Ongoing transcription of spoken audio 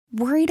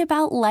Worried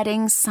about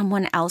letting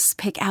someone else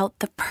pick out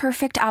the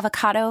perfect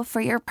avocado for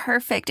your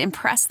perfect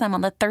impress them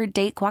on the third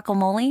date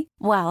guacamole?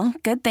 Well,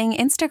 good thing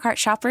Instacart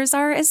shoppers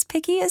are as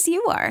picky as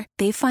you are.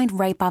 They find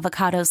ripe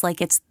avocados like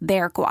it's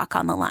their guac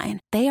on the line.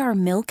 They are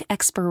milk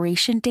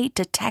expiration date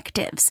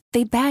detectives.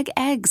 They bag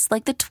eggs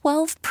like the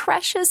 12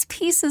 precious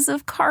pieces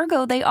of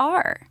cargo they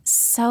are.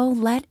 So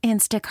let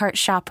Instacart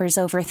shoppers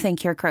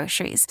overthink your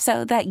groceries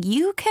so that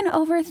you can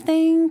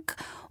overthink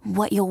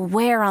what you'll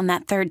wear on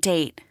that third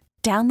date.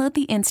 Download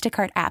the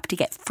Instacart app to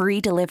get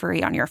free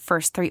delivery on your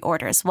first 3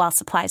 orders while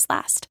supplies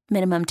last.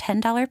 Minimum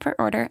 $10 per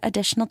order.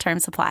 Additional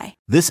terms apply.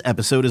 This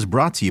episode is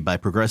brought to you by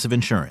Progressive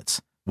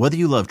Insurance. Whether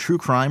you love true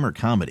crime or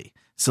comedy,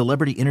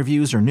 celebrity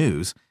interviews or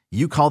news,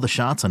 you call the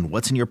shots on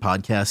what's in your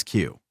podcast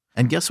queue.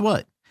 And guess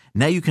what?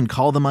 Now you can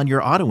call them on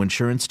your auto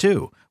insurance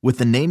too with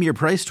the Name Your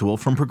Price tool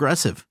from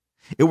Progressive.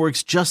 It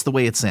works just the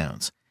way it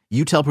sounds.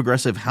 You tell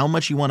Progressive how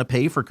much you want to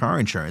pay for car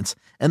insurance,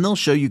 and they'll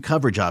show you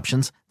coverage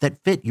options that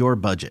fit your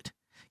budget.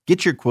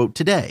 Get your quote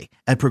today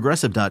at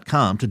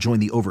Progressive.com to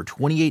join the over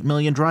 28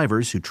 million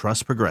drivers who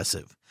trust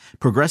Progressive.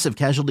 Progressive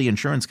Casualty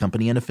Insurance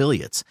Company and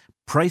Affiliates.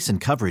 Price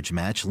and coverage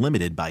match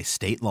limited by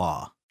state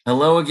law.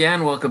 Hello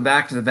again. Welcome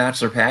back to the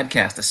Bachelor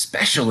Podcast, a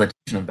special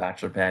edition of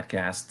Bachelor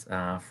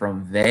Podcast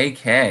from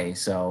vacay.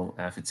 So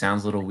if it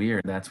sounds a little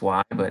weird, that's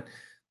why. But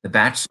the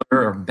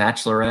Bachelor or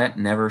Bachelorette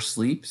never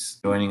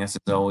sleeps. Joining us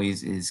as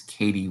always is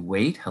Katie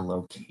Waite.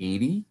 Hello,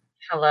 Katie.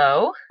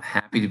 Hello.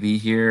 Happy to be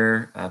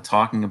here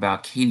talking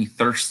about Katie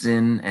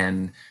Thurston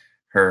and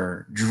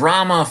her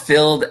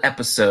drama-filled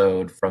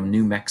episode from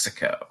New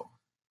Mexico.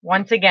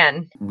 Once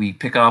again. We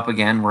pick up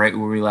again right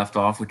where we left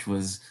off, which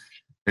was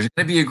there's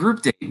going to be a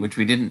group date, which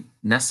we didn't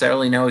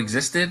necessarily know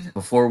existed.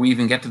 Before we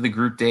even get to the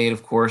group date,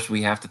 of course,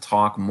 we have to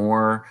talk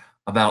more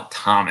about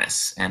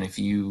Thomas. And if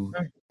you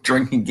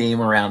drinking game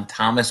around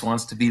Thomas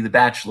wants to be the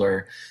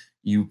Bachelor,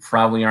 you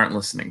probably aren't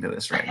listening to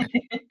this right now.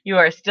 You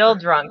are still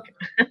drunk.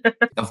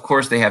 Of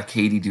course, they have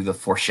Katie do the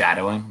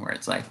foreshadowing where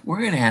it's like, we're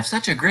going to have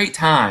such a great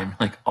time.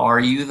 Like,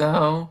 are you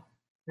though?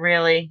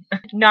 Really?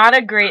 Not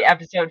a great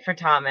episode for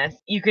Thomas.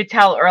 You could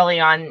tell early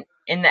on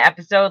in the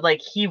episode,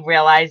 like he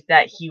realized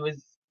that he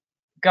was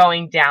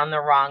going down the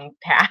wrong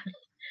path.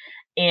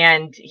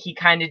 And he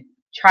kind of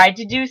tried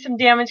to do some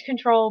damage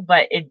control,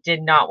 but it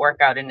did not work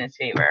out in his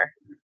favor.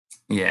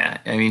 Yeah.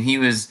 I mean,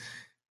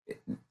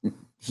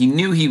 he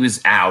knew he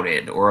was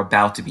outed or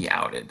about to be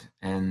outed.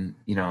 And,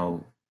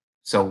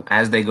 so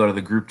as they go to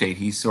the group date,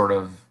 he's sort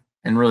of,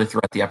 and really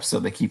throughout the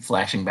episode, they keep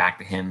flashing back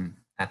to him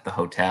at the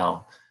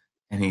hotel.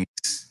 And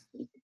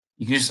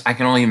I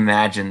can only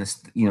imagine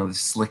this,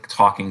 this slick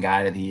talking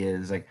guy that he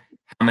is, like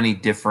how many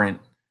different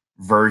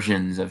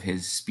versions of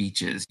his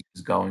speeches he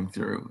was going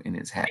through in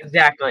his head.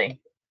 Exactly.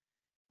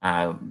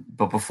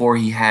 But before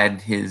he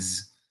had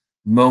his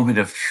moment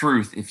of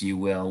truth, if you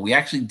will, we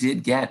actually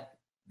did get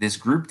this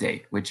group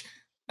date, which,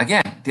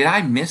 again, did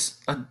I miss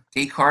a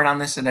date card on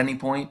this at any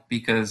point?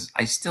 Because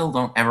I still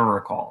don't ever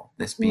recall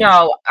this being.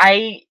 No,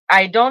 I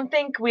don't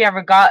think we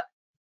ever got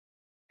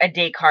a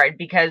date card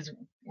because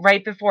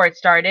right before it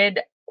started,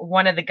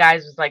 one of the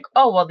guys was like,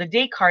 oh, well, the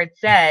date card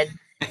said,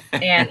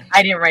 and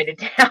I didn't write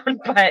it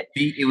down, but.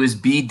 It was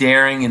be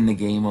daring in the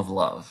game of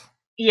love.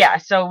 Yeah,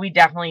 so we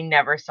definitely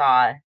never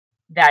saw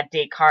that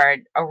date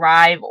card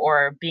arrive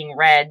or being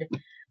read.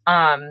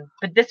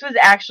 But this was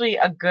actually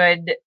a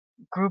good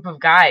group of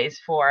guys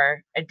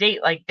for a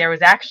date. Like there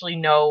was actually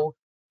no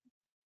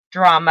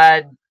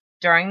drama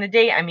during the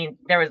date. I mean,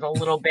 there was a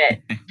little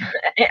bit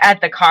at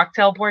the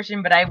cocktail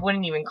portion, but I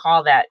wouldn't even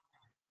call that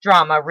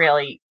drama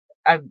really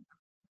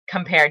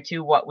compared to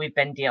what we've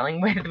been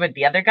dealing with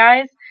the other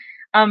guys.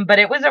 But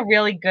it was a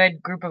really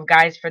good group of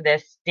guys for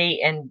this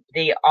date, and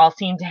they all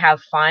seemed to have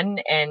fun,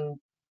 and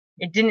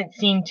it didn't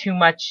seem too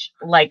much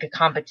like a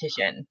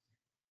competition.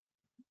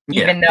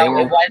 Even though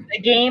it was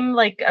a game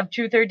like of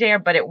truth or dare,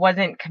 but it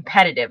wasn't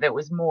competitive. It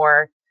was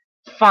more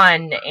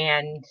fun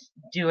and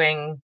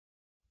doing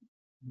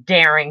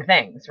daring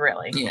things,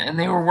 really. Yeah, and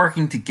they were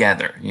working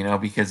together,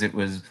 because it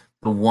was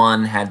the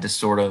one had to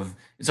sort of,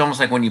 it's almost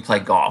like when you play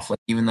golf. Like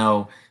even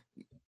though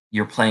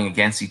you're playing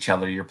against each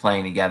other, you're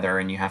playing together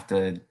and you have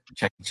to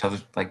check each other.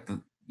 Like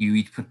you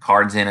each put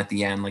cards in at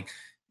the end. Like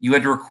you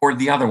had to record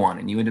the other one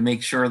and you had to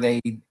make sure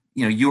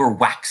you were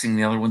waxing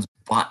the other one's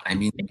butt. I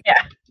mean,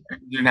 yeah.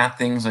 They're not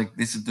things like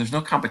this. There's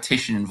no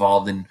competition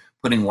involved in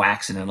putting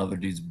wax in another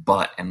dude's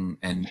butt and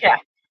yeah.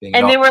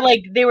 And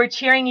they were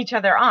cheering each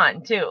other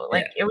on too.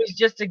 Like It was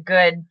just a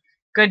good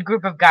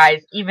group of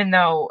guys, even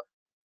though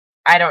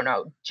I don't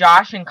know,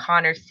 Josh and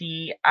Connor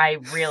C, I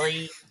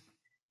really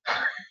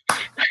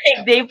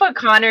they put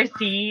Connor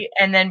C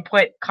and then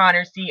put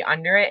Connor C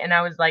under it, and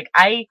I was like,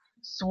 I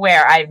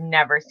swear I've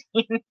never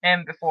seen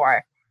him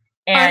before.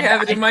 And I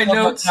have it in my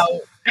notes.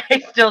 I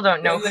still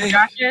don't know who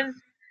Josh is.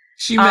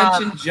 She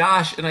mentioned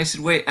Josh, and I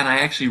said, wait, and I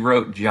actually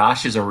wrote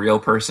Josh is a real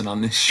person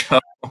on this show.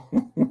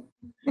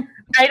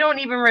 I don't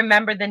even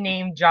remember the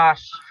name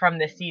Josh from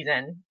this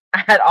season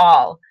at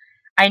all.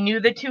 I knew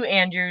the two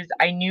Andrews.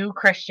 I knew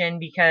Christian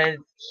because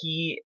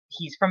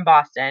he's from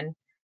Boston.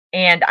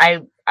 and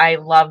I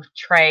love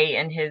Trey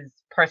and his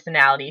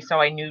personality, so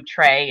I knew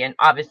Trey, and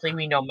obviously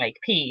we know Mike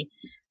P.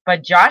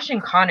 But Josh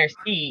and Connor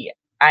C,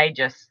 I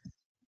just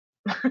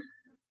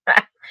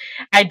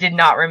I did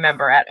not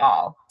remember at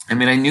all. I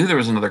mean, I knew there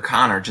was another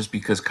Connor just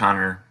because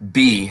Connor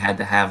B had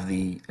to have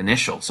the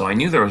initial, so I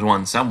knew there was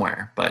one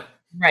somewhere. But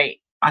Right.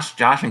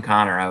 Josh and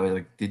Connor, I was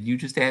like, did you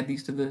just add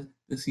these to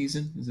the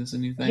season? Is this a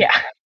new thing?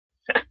 Yeah.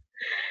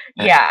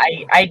 Yeah,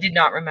 I did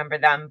not remember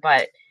them,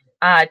 but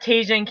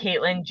Tasia and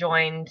Caitlin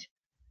joined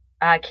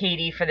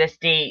Katie for this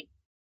date,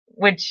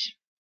 which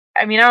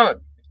I mean,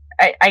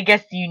 I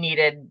guess you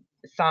needed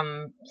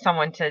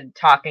someone to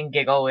talk and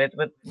giggle with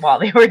while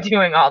they were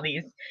doing all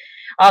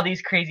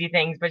these crazy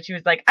things. But she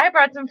was like, I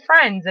brought some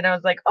friends, and I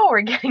was like, oh,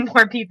 we're getting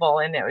more people,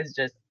 and it was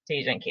just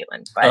Tasia and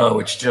Caitlin. But oh,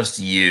 it's just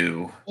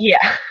you.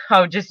 Yeah.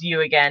 Oh, just you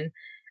again.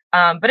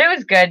 But it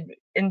was good.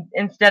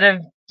 Instead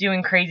of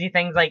doing crazy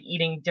things like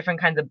eating different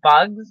kinds of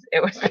bugs,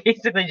 it was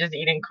basically just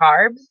eating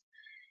carbs.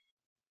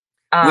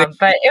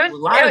 But it was a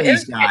lot of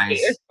these guys.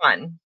 It was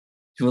fun.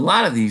 To a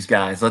lot of these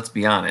guys, let's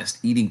be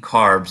honest, eating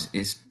carbs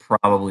is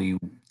probably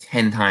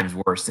 10 times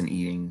worse than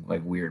eating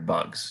like weird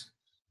bugs.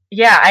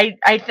 Yeah,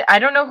 I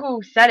don't know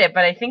who said it,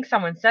 but I think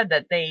someone said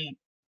that they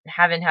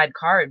haven't had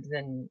carbs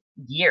in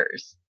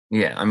years.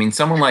 Yeah, I mean,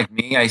 someone like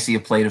me, I see a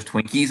plate of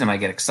Twinkies and I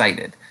get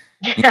excited.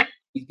 You know,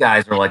 these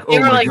guys are like, oh my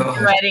God. They were like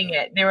dreading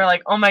it. They were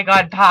like, oh my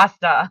God,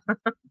 pasta.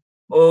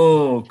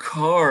 Oh,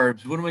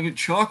 carbs. What am I getting?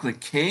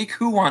 Chocolate cake?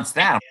 Who wants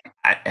that?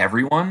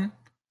 Everyone?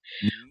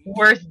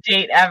 Worst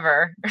date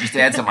ever. Just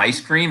add some ice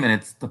cream and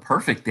it's the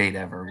perfect date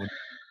ever.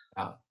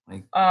 But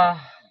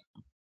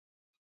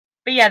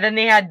yeah, then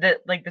they had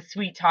the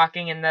sweet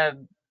talking and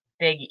the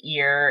big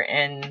ear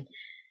and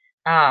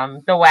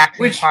the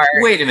waxing part.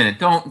 Wait a minute,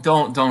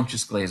 don't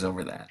just glaze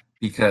over that,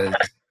 because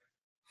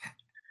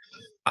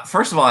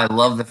first of all, I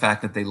love the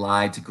fact that they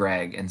lied to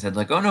Greg and said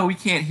like, oh no, we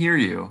can't hear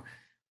you.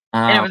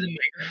 And it was a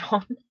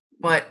microphone.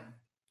 But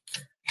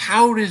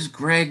how does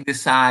Greg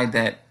decide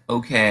that,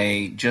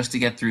 okay, just to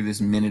get through this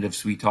minute of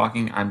sweet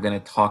talking, I'm going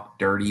to talk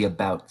dirty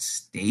about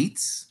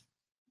states?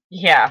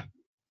 Yeah.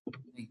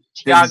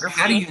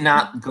 How do you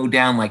not go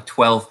down like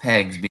 12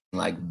 pegs being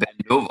like,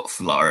 bend over,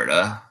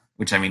 Florida?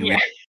 Which, I mean, we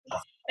had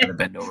to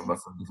bend over, but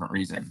for a different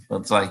reason.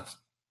 But it's like,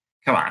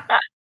 come on.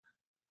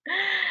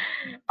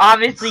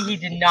 Obviously, he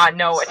did not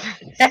know what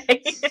to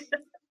say.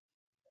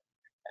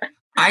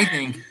 I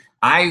think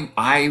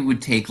I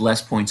would take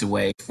less points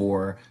away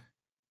for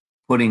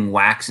putting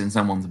wax in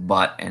someone's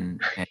butt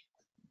and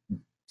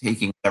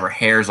taking whatever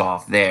hairs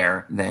off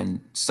there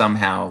than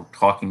somehow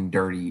talking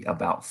dirty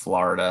about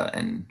Florida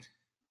and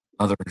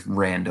other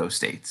rando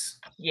states.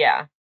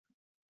 Yeah.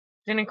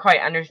 Didn't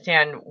quite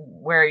understand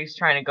where he was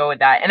trying to go with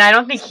that. And I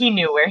don't think he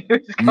knew where he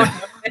was going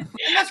with it.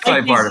 That's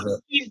probably part of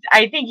it.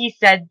 I think he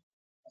said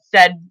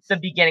the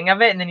beginning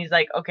of it, and then he's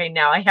like, okay,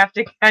 now I have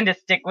to kind of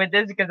stick with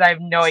this because I have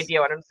no idea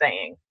what I'm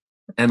saying.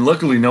 And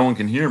luckily no one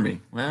can hear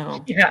me.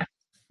 Well, yeah.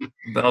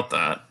 About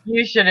that.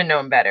 You should have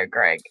known better,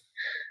 Greg.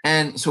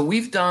 And so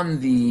we've done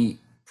the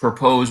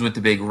propose with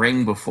the big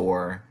ring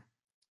before.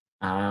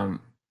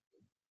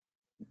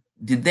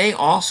 Did they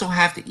also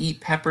have to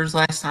eat peppers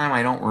last time?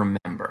 I don't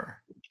remember.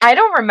 I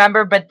don't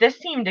remember, but this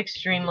seemed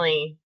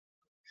extremely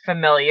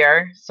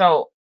familiar.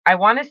 So I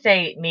want to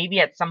say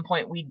maybe at some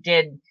point we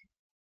did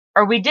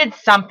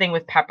something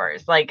with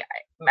peppers. Like,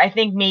 I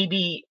think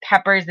maybe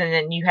peppers, and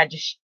then you had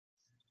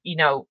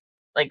to,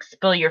 like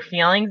spill your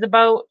feelings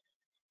about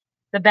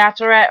the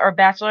Bachelorette or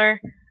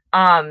Bachelor.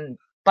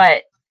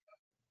 But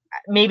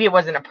maybe it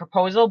wasn't a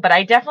proposal, but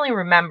I definitely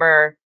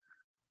remember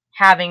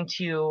having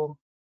to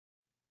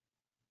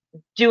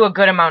do a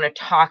good amount of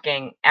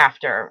talking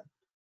after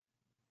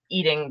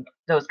eating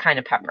those kind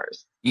of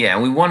peppers. Yeah,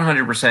 we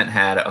 100%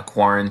 had a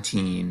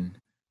quarantine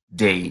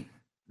date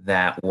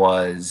that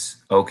was,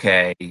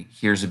 okay,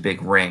 here's a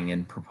big ring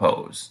and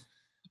propose.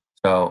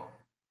 So,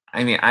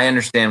 I mean, I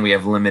understand we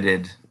have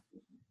limited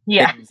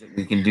things that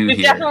we can do We've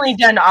here. Definitely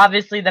done,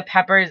 obviously, the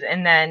peppers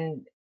and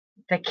then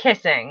the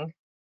kissing,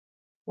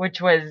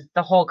 which was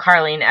the whole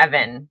Carly and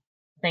Evan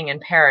thing in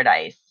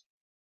Paradise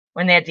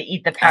when they had to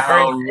eat the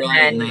peppers. Oh,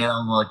 right. And they had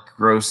all like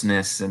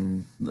grossness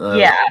and...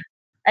 yeah.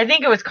 I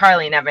think it was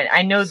Carly and Evan.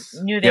 I knew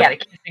they had a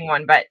kissing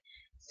one, but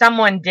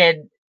someone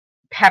did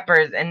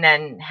peppers and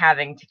then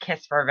having to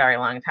kiss for a very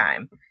long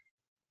time.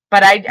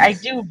 But I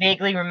do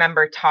vaguely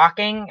remember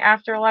talking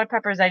after a lot of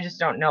peppers. I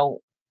just don't know.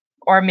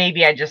 Or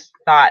maybe I just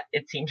thought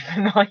it seemed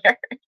familiar.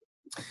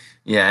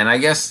 Yeah, and I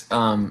guess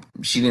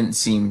she didn't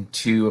seem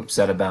too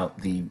upset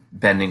about the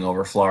bending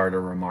over Florida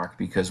remark,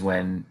 because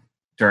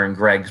during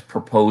Greg's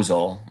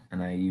proposal,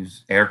 and I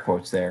use air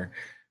quotes there,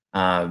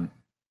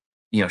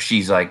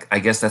 she's like, I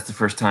guess that's the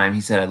first time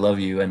he said I love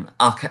you, and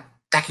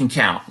that can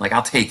count. Like,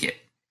 I'll take it.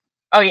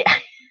 Oh, yeah.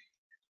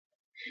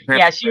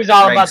 Yeah, she was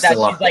all about that.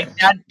 She's like,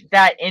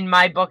 that in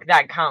my book,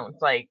 that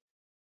counts. Like,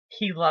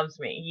 he loves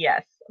me.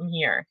 Yes, I'm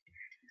here.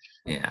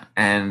 Yeah,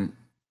 and,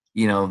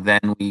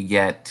 then we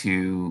get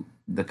to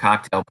the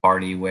cocktail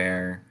party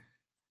where,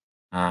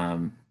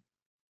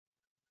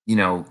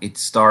 it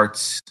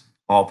starts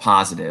all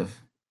positive.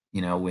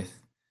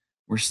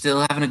 we're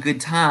still having a good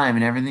time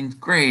and everything's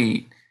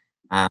great.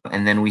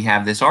 And then we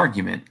have this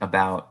argument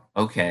about,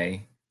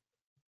 okay,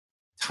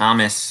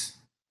 Thomas,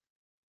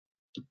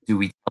 do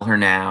we tell her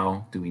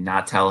now? Do we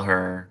not tell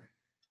her?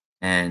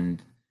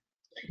 And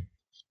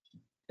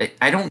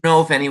I don't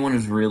know if anyone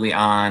was really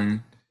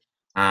on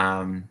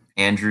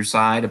Andrew's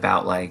side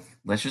about like,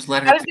 let's just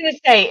let her. I was going to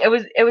say it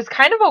was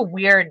kind of a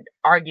weird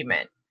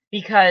argument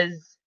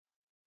because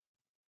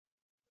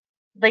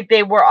like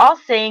they were all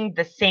saying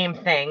the same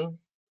thing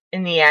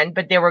in the end,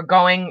 but they were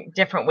going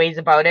different ways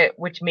about it,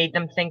 which made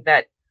them think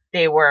that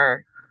they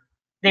weren't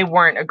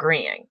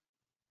agreeing.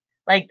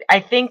 Like I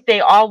think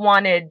they all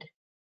wanted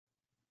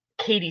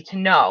Katie to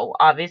know,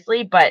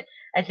 obviously, but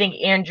I think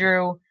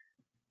Andrew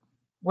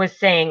was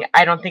saying,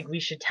 I don't think we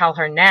should tell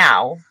her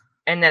now.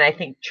 And then I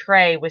think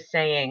Trey was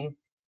saying,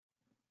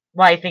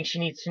 well, I think she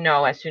needs to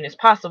know as soon as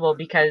possible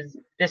because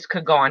this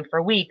could go on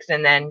for weeks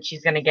and then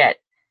she's going to get,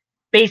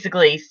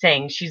 basically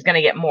saying she's going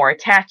to get more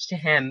attached to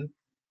him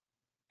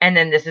and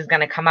then this is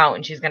going to come out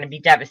and she's going to be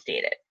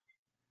devastated.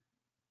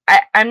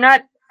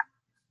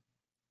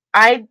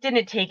 I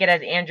didn't take it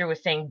as Andrew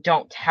was saying,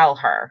 don't tell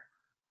her,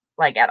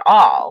 like at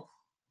all.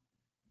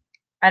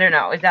 I don't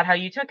know. Is that how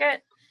you took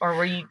it?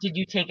 Or did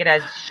you take it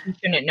as she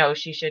shouldn't know,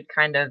 she should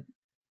kind of...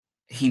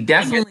 He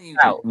definitely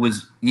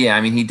was, yeah,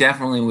 I mean, he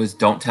definitely was,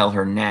 don't tell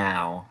her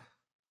now.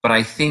 But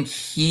I think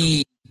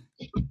he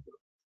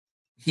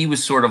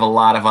was sort of a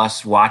lot of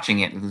us watching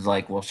it. It was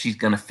like, well, she's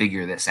going to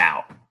figure this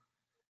out.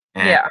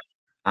 And, yeah.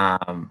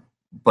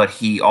 But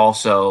he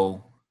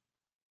also,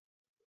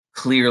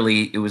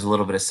 clearly, it was a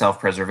little bit of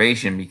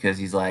self-preservation because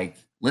he's like,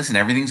 listen,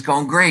 everything's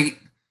going great.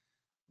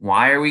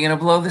 Why are we going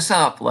to blow this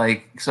up?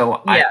 Like,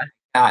 so yeah.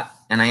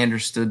 I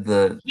understood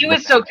he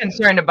was so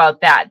concerned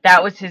about that.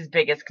 That was his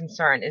biggest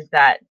concern, is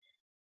that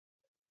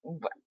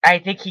I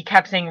think he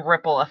kept saying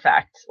ripple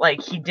effect.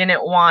 Like he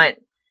didn't want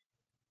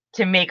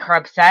to make her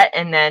upset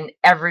and then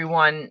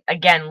everyone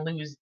again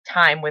lose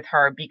time with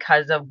her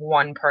because of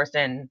one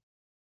person.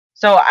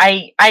 So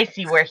I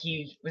see where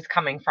he was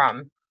coming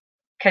from,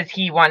 because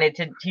he wanted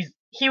to,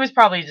 he was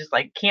probably just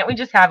like, can't we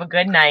just have a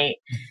good night?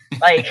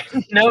 Like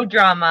no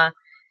drama.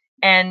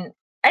 And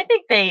I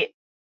think they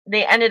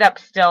ended up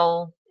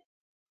still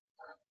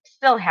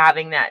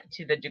having that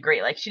to the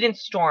degree. Like she didn't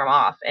storm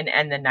off and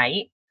end the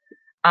night.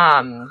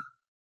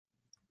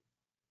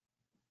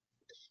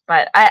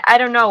 But I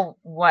don't know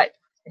what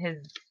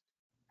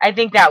I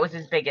think that was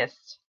his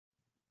biggest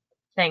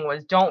thing,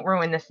 was don't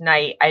ruin this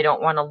night. I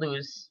don't want to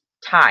lose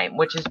time,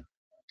 which is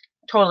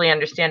totally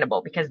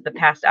understandable because the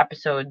past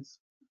episodes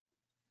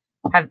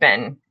have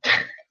been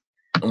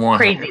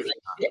crazy.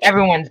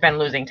 Everyone's been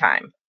losing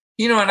time.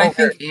 And I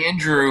think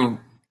Andrew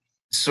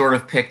sort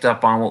of picked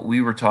up on what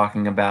we were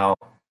talking about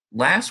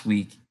last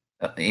week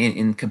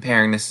in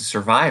comparing this to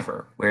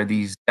Survivor, where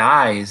these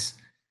guys,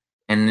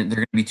 and they're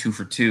going to be 2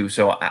 for 2,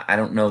 so I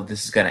don't know if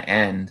this is going to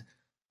end,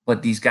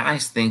 but these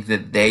guys think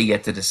that they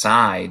get to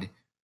decide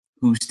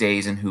who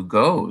stays and who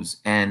goes.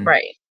 And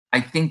right.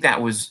 I think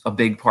that was a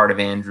big part of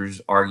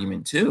Andrew's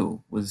argument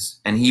too,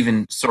 and he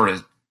even sort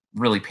of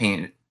really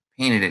painted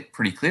it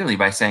pretty clearly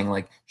by saying,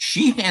 like,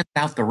 she hands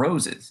out the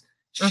roses.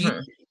 She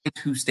decides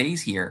who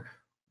stays here.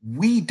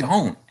 We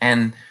don't.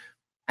 And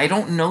I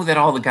don't know that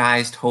all the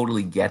guys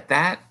totally get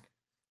that,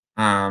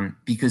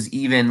 because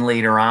even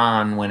later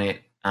on when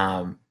it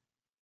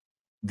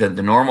the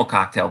normal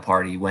cocktail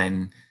party,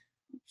 when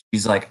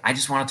he's like, I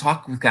just want to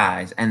talk with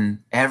guys, and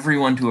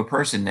everyone to a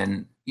person,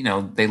 and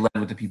they led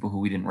with the people who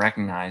we didn't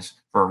recognize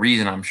for a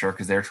reason, I'm sure,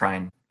 because they're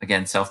trying,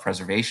 again,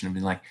 self-preservation, and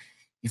being like,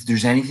 if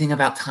there's anything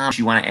about Tom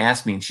you want to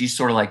ask me, and she's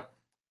sort of like,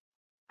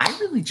 I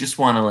really just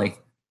want to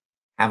like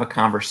have a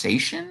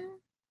conversation.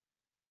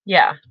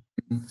 Yeah.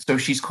 So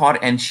she's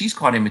caught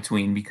in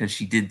between, because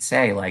she did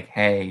say, like,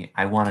 hey,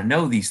 I want to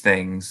know these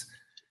things,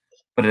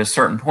 but at a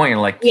certain point,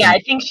 like, yeah, I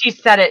think she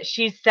said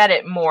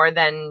it more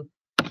than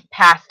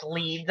past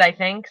leads. I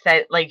think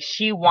that, like,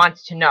 she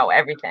wants to know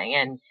everything,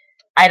 and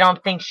I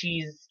don't think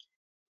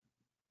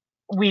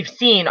we've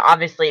seen,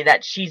 obviously,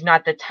 that she's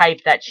not the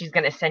type that she's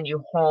going to send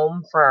you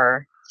home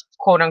for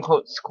quote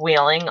unquote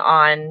squealing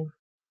on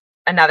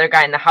another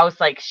guy in the house.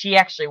 Like, she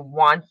actually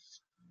wants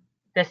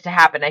this to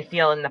happen. I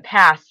feel in the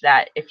past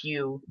that if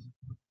you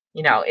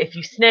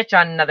snitch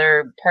on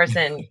another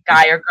person,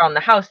 guy or girl in the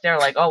house, they're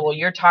like, oh, well,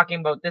 you're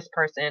talking about this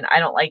person. I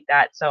don't like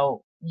that.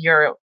 So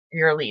you're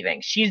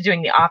leaving. She's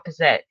doing the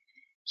opposite.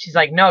 She's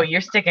like, no,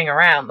 you're sticking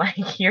around.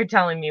 Like, you're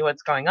telling me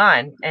what's going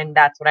on. And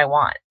that's what I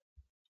want.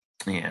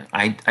 Yeah.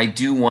 I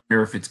do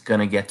wonder if it's going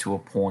to get to a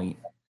point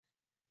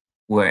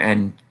where,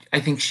 and I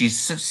think she's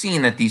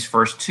seen that these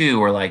first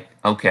two are like,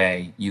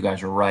 okay, you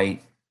guys are right.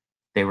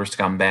 They were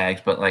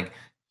scumbags. But like,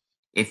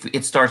 if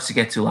it starts to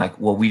get to like,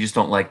 well, we just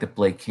don't like that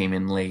Blake came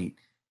in late,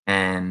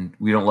 and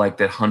we don't like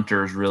that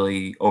Hunter's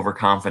really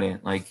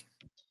overconfident. Like,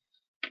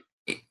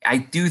 I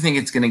do think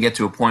it's going to get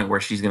to a point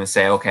where she's going to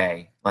say,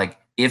 okay, like,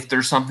 if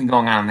there's something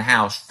going on in the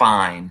house,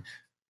 fine.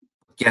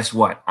 Guess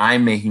what?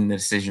 I'm making the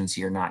decisions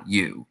here, not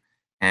you.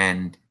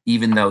 And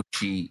even though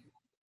she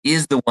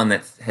is the one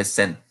that has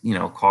sent,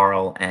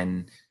 Carl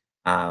and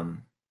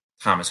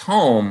Thomas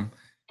home,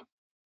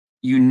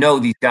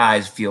 these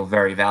guys feel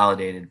very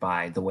validated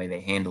by the way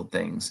they handled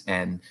things.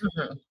 And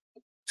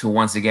to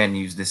once again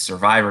use this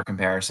Survivor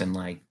comparison,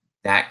 like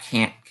that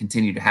can't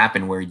continue to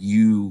happen where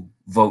you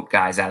vote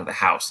guys out of the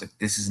house. Like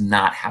this is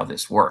not how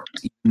this works.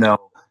 Even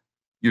though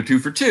you're 2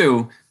 for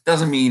 2,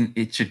 doesn't mean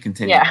it should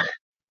continue. Yeah.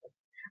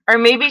 Or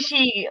maybe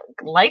she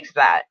likes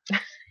that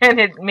and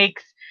it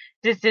makes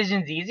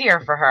decisions easier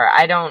for her.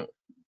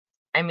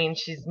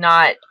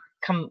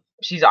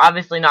 She's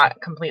obviously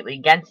not completely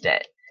against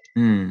it.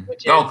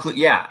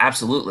 Yeah,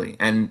 absolutely.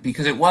 And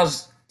because it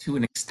was, to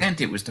an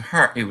extent, it was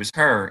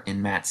her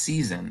in Matt's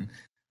season,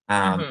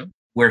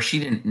 where she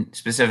didn't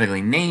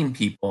specifically name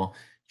people.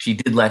 She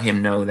did let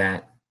him know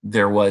that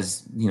there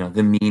was,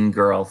 the mean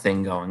girl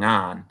thing going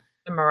on.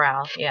 The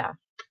morale, yeah.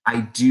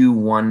 I do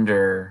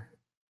wonder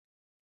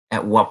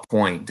at what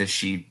point does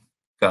she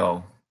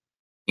go,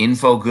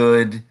 info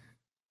good,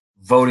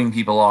 voting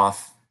people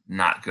off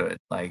not good.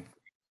 Like,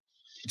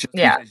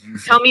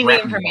 tell me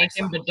the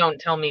information, but don't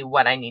tell me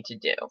what I need to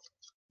do.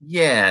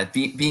 Yeah,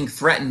 being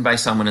threatened by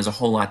someone is a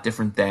whole lot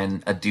different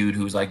than a dude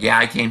who's like, yeah,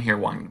 I came here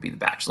wanting to be the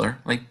Bachelor.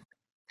 Like,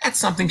 that's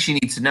something she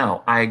needs to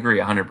know. I agree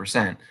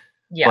 100%.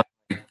 Yeah.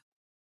 But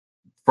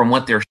from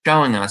what they're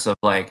showing us of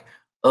like,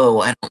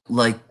 oh, I don't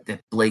like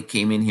that Blake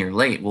came in here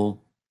late.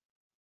 Well,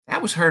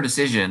 that was her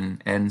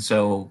decision. And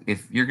so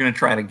if you're going to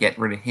try to get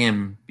rid of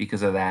him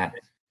because of that,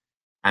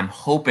 I'm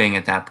hoping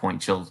at that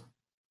point she'll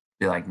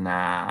be like,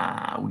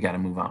 nah, we got to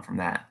move on from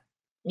that.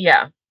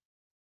 Yeah.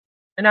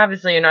 And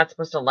obviously you're not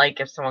supposed to like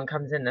if someone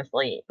comes in this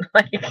late.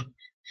 Like,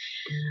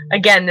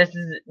 again, this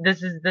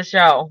is the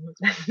show.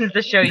 This is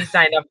the show you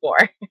signed up for.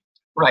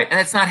 Right. And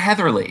it's not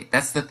Heather late.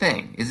 That's the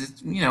thing. This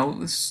is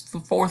the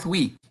 4th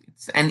week.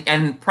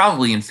 And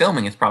probably in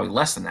filming it's probably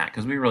less than that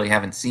because we really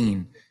haven't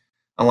seen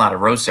a lot of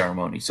rose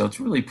ceremonies. So it's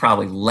really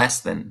probably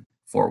less than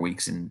 4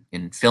 weeks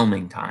in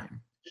filming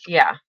time.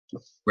 Yeah.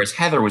 Whereas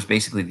Heather was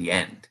basically the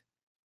end.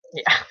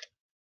 Yeah.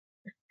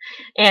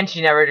 And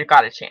she never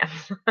got a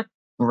chance.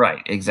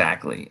 Right,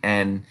 exactly.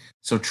 And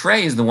so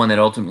Trey is the one that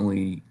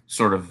ultimately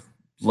sort of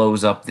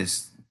blows up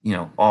this,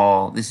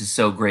 this is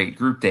so great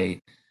group date.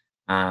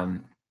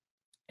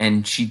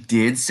 And she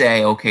did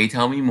say, okay,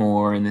 tell me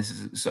more. And this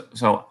is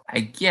so I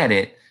get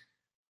it.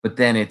 But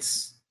then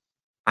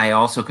I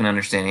also can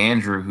understand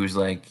Andrew, who's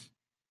like,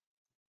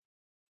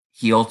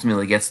 he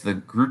ultimately gets the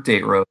group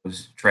date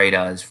rose, Trey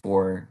does,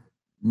 for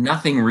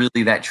nothing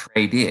really that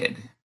Trey did.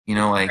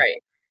 Right.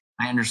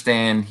 I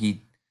understand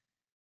he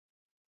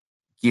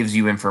gives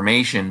you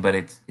information, but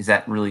is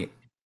that really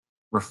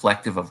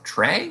reflective of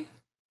Trey?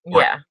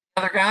 Or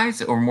other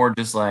guys, or more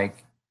just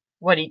like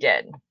what he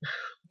did?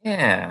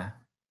 Yeah.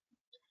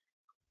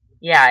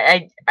 Yeah,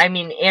 I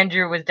mean,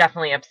 Andrew was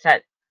definitely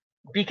upset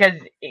because,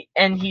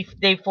 and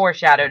they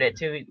foreshadowed it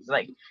too. He's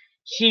like,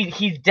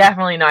 he's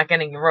definitely not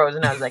getting the rose,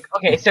 and I was like,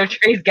 okay, so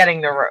Trey's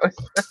getting the rose.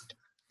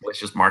 Let's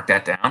just mark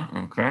that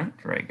down. Okay,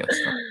 Trey gets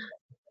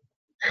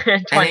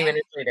that. 20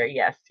 minutes later,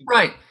 yes.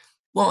 Right.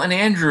 Well, and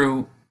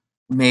Andrew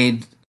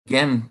made,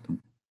 again,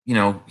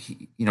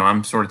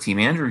 I'm sort of team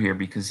Andrew here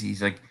because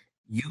he's like,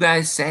 you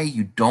guys say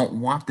you don't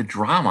want the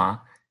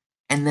drama,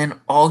 and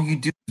then all you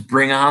do is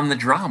bring on the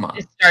drama.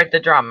 Just start the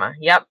drama.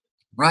 Yep.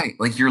 Right.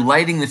 Like you're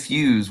lighting the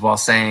fuse while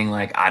saying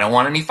like, I don't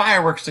want any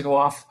fireworks to go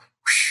off.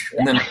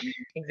 And then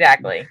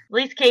exactly. At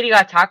least Katie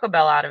got Taco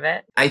Bell out of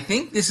it. I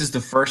think this is the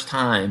first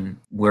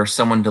time where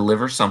someone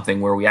delivers something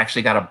where we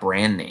actually got a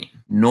brand name.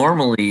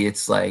 Normally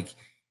it's like,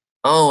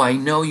 oh, I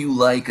know you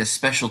like a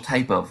special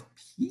type of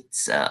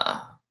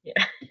pizza.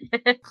 Yeah.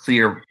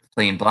 Clear,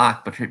 plain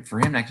black. But for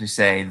him to actually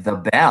say the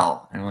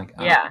Bell. And I'm like,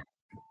 oh. Yeah.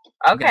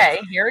 Okay,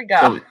 here we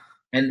go. So,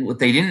 and what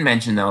they didn't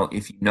mention, though,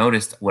 if you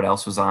noticed what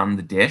else was on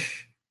the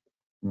dish,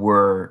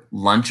 were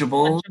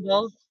Lunchables.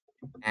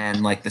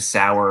 And like the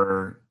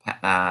sour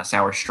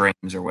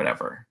strings or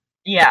whatever.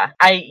 Yeah,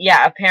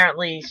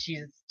 apparently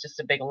she's just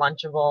a big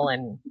Lunchable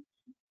and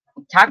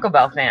Taco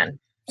Bell fan.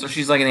 So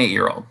she's like an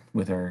 8-year-old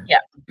with her. Yeah.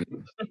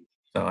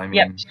 So I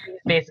mean, she's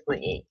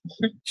basically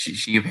 8.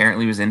 she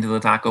apparently was into the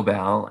Taco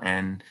Bell,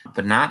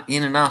 but not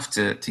in enough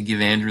to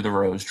give Andrew the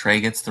rose.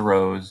 Trey gets the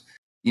rose.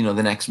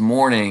 The next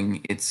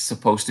morning it's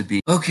supposed to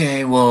be,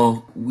 okay,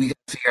 well, we got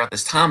to figure out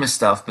this Thomas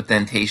stuff. But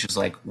then Tayshia's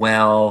like,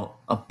 well,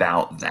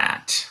 about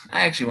that,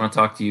 I actually want to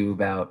talk to you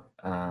about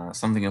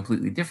something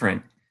completely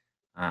different.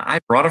 I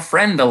brought a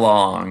friend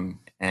along,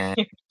 and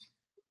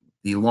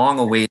the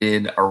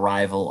long-awaited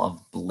arrival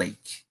of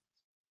Blake.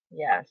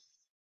 Yes.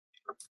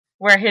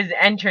 Where his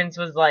entrance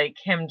was like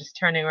him just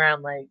turning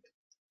around like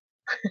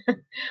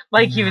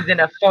like he was in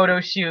a photo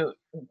shoot,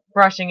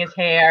 brushing his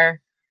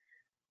hair.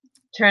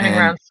 Turning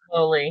around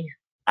slowly.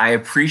 I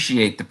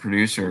appreciate the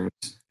producers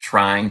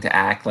trying to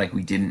act like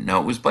we didn't know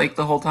it was Blake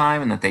the whole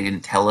time and that they didn't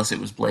tell us it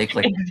was Blake.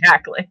 Like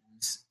exactly.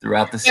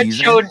 Throughout the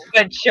season. Showed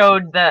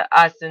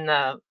us in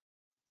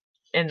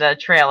the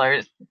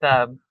trailers,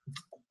 the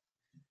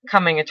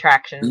coming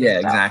attractions. Yeah,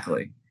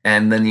 exactly.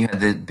 And then you had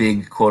the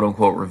big quote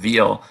unquote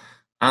reveal.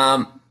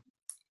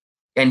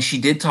 And she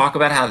did talk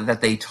about how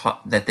that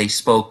they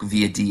spoke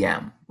via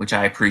DM, which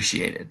I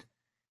appreciated.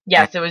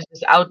 Yes, it was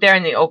just out there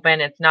in the open.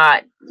 It's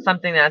not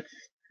something that's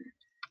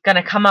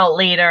gonna come out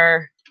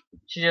later.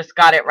 She just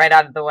got it right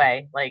out of the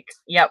way. Like,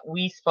 yep,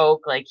 we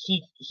spoke. Like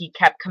he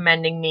kept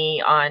commending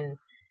me on,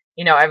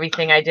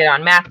 everything I did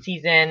on math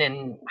season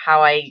and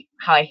how I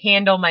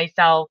handle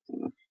myself.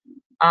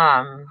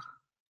 And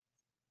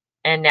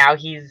now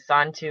he's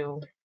on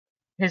to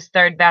his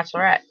third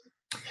Bachelorette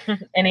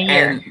in a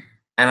year.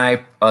 And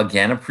I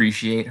again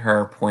appreciate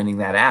her pointing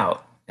that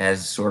out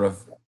as sort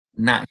of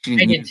not she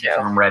didn't use the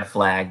term red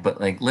flag,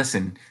 but like,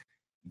 listen,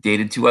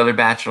 dated 2 other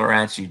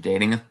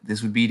bachelorettes,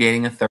 this would be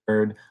dating a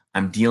third.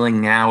 I'm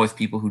dealing now with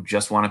people who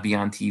just want to be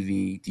on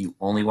TV. Do you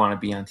only want to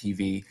be on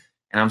TV?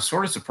 And I'm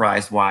sort of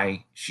surprised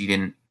why she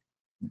didn't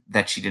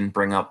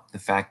bring up the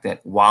fact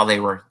that while they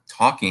were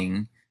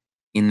talking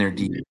in their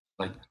DM,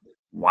 like,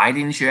 why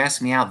didn't you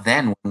ask me out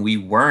then when we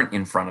weren't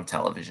in front of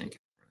television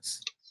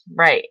cameras?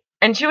 Right.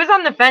 And she was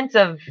on the fence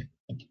of,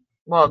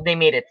 well, they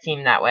made it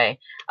seem that way,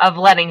 of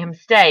letting him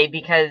stay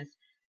because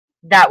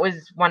that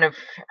was one of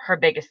her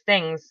biggest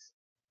things.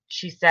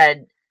 She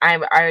said, I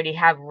already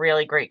have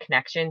really great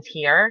connections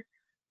here,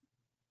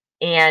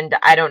 and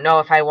I don't know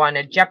if I want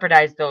to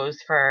jeopardize those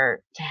to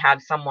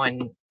have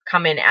someone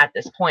come in at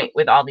this point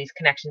with all these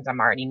connections I'm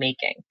already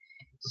making.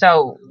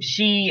 So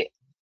she,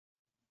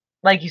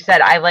 like you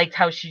said, I liked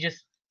how she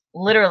just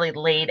literally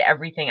laid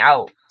everything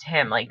out to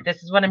him. Like,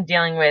 this is what I'm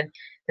dealing with.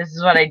 This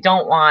is what I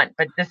don't want,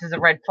 but this is a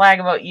red flag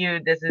about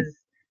you. This is,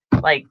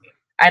 like,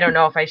 I don't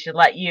know if I should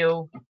let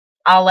you.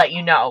 I'll let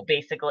you know,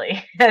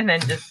 basically. And then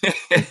just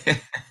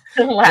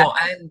well,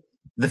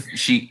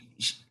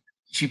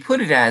 she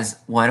put it as,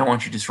 well, I don't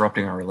want you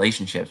disrupting our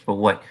relationships. But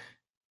what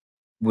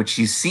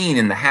she's seen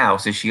in the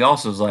house is she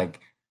also is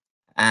like,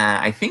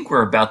 I think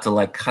we're about to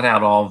like cut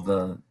out all of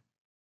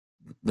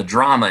the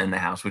drama in the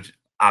house, which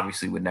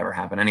obviously would never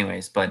happen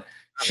anyways. But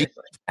she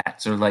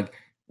that. So like,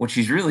 what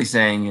she's really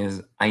saying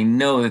is, I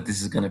know that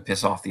this is going to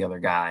piss off the other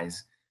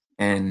guys,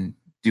 and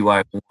do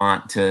I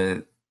want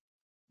to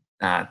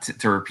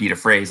repeat a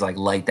phrase like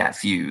light that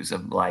fuse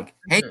of like,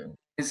 hey,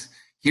 guys,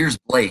 here's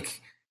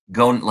Blake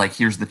going, like,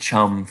 here's the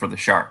chum for the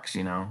Sharks,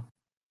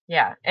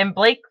 Yeah, and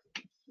Blake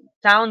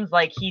sounds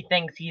like he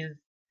thinks he's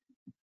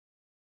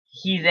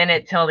in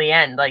it till the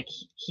end. Like,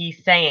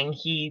 he's saying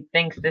he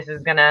thinks this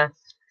is gonna.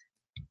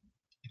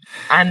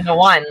 I'm the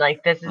one.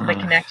 Like, this is the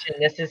connection.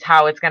 This is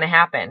how it's gonna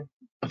happen.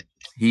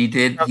 He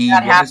did. So if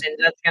that happens,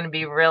 that's gonna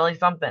be really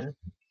something.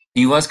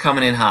 He was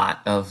coming in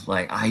hot of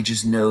like, I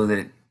just know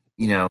that,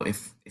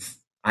 if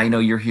I know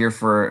you're here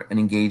for an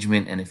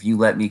engagement, and if you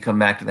let me come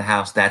back to the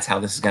house, that's how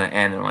this is going to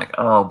end. And I'm like,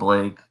 oh,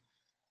 Blake.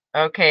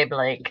 Okay,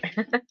 Blake.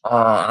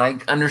 I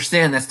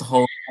understand that's the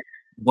whole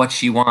what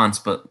she wants,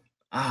 but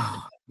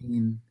I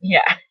mean,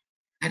 yeah,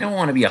 I don't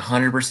want to be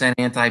 100%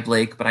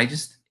 anti-Blake, but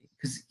because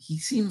he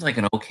seems like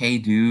an okay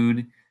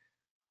dude.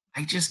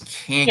 I just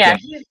can't. Yeah,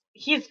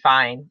 he's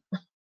fine.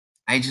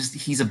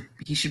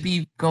 He should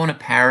be going to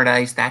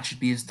Paradise. That should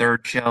be his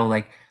third show.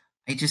 Like,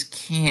 I just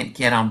can't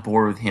get on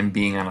board with him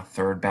being on a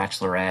third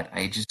Bachelorette.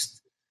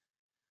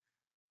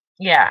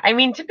 Yeah, I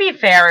mean, to be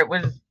fair,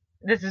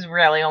 this is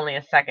really only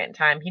a second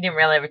time. He didn't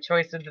really have a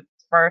choice with the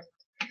first.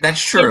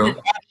 That's true. He had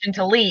the option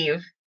to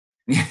leave.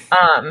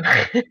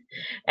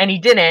 And he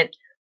didn't.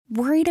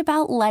 Worried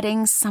about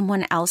letting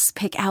someone else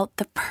pick out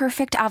the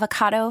perfect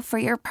avocado for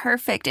your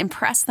perfect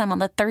impress them on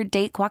the third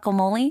date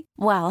guacamole?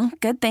 Well,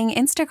 good thing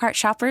Instacart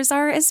shoppers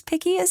are as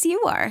picky as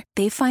you are.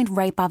 They find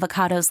ripe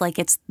avocados like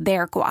it's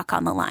their guac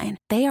on the line.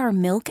 They are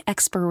milk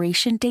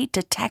expiration date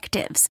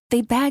detectives.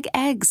 They bag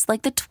eggs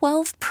like the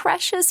 12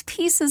 precious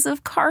pieces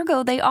of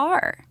cargo they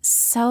are.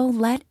 So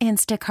let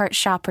Instacart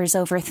shoppers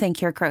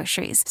overthink your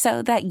groceries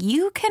so that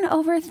you can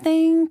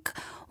overthink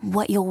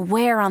what you'll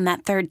wear on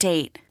that third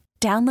date.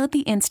 Download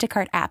the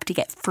Instacart app to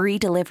get free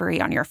delivery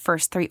on your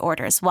first 3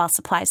 orders while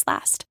supplies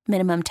last.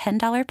 Minimum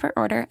 $10 per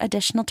order.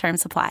 Additional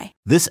terms apply.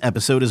 This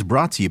episode is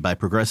brought to you by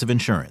Progressive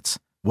Insurance.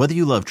 Whether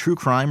you love true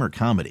crime or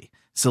comedy,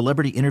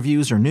 celebrity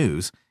interviews or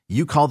news,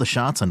 you call the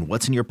shots on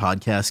what's in your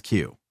podcast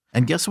queue.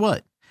 And guess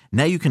what?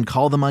 Now you can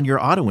call them on your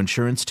auto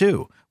insurance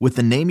too with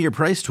the Name Your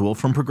Price tool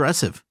from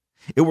Progressive.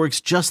 It works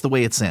just the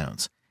way it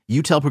sounds.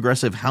 You tell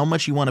Progressive how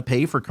much you want to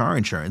pay for car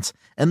insurance,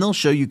 and they'll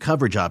show you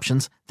coverage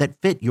options that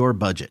fit your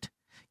budget.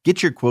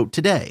 Get your quote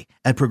today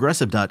at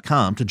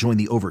Progressive.com to join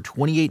the over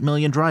 28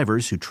 million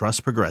drivers who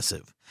trust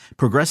Progressive.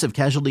 Progressive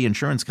Casualty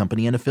Insurance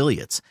Company and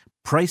Affiliates.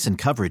 Price and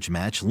coverage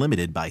match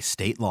limited by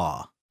state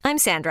law. I'm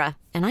Sandra,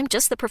 and I'm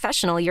just the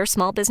professional your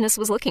small business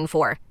was looking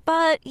for.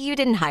 But you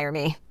didn't hire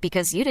me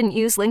because you didn't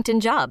use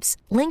LinkedIn Jobs.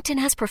 LinkedIn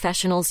has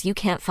professionals you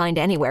can't find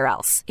anywhere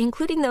else,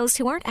 including those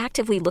who aren't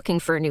actively looking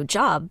for a new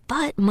job,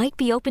 but might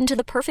be open to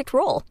the perfect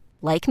role,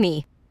 like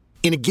me.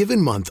 In a given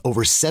month,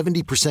 over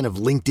 70% of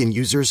LinkedIn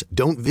users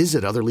don't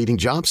visit other leading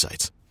job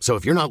sites. So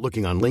if you're not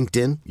looking on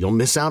LinkedIn, you'll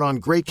miss out on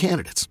great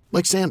candidates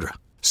like Sandra.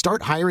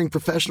 Start hiring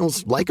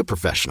professionals like a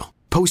professional.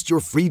 Post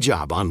your free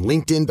job on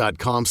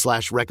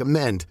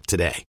linkedin.com/recommend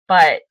today.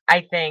 But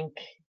I think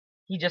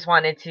he just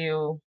wanted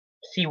to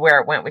see where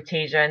it went with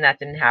Tasia, and that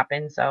didn't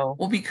happen. So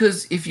Well,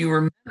 because if you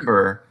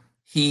remember,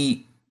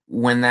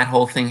 when that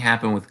whole thing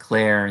happened with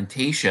Claire and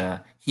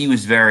Tasha, he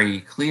was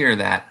very clear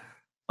that,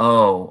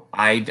 oh,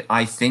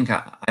 I think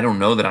I don't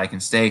know that I can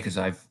stay because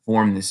I've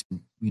formed this,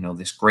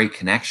 this great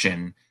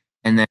connection.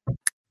 And then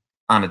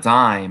on a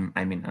dime,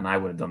 I mean, and I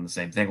would have done the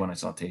same thing when I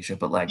saw Tasha,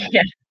 but like,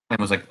 yeah. I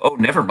was like, oh,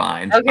 never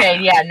mind. Okay,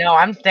 yeah, no,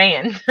 I'm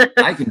staying.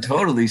 I can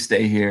totally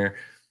stay here.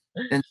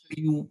 And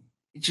so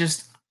it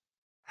just,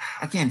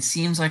 again,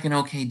 seems like an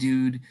okay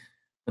dude.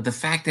 But the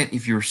fact that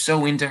if you're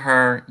so into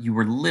her, you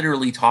were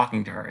literally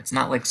talking to her. It's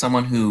not like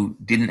someone who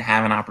didn't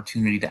have an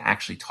opportunity to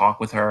actually talk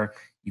with her.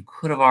 You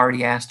could have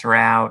already asked her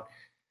out.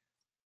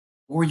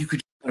 Or you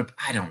could have,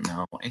 I don't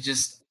know. I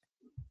just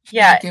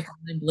can't get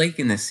behind Blake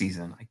in this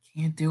season. I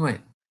can't do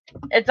it.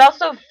 It's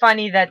also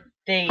funny that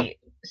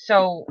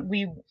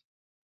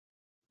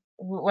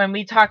when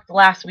we talked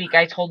last week,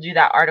 I told you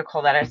that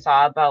article that I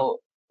saw about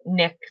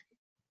Nick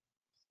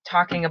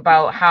talking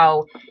about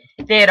how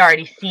they had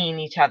already seen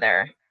each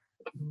other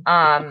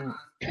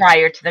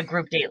prior to the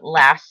group date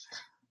last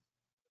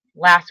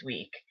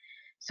week.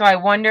 So I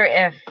wonder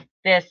if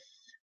this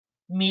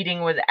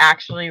meeting was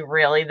actually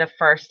really the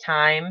first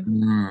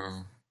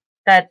time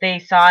that they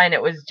saw, and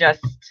it was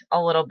just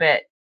a little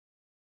bit,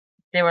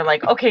 they were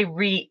like, okay,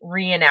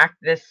 reenact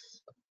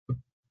this,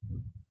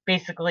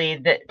 basically,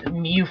 that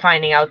you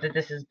finding out that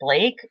this is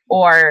Blake,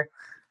 or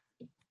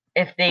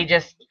if they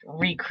just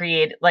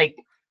recreate, like,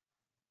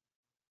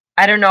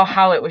 I don't know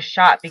how it was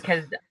shot,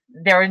 because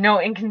there were no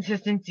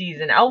inconsistencies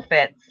in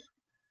outfits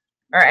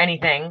or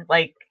anything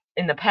like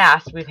in the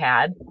past we've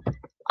had.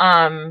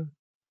 So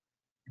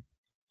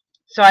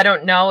I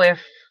don't know if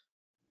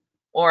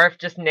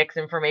just Nick's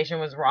information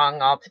was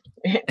wrong all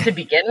to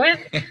begin with,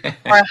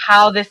 or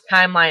how this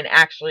timeline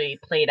actually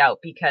played out,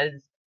 because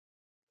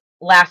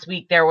last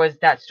week there was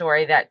that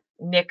story that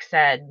Nick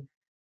said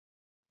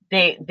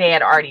they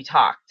had already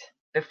talked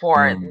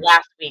before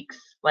last week's,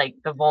 like,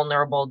 the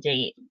vulnerable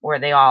date where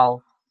they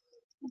all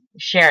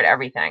shared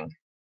everything.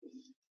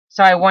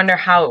 So I wonder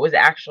how it was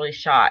actually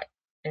shot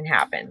and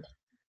happened.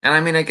 And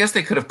I mean, I guess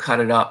they could have cut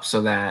it up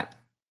so that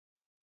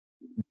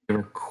they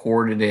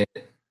recorded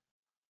it,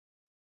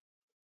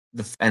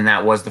 and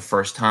that was the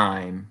first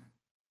time,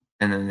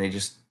 and then they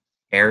just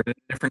aired it at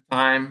a different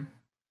time.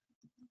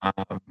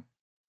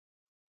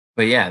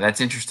 But yeah,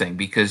 that's interesting,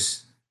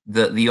 because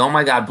the oh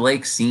my god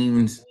Blake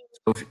seemed,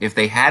 if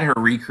they had her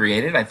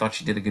recreated, I thought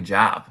she did a good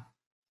job.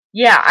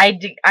 Yeah, I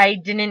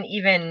didn't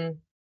even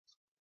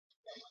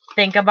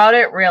think about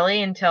it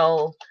really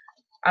until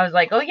I was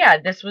like, oh yeah,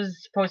 this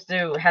was supposed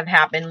to have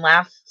happened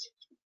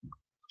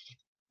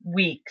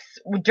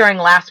during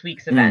last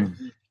week's event.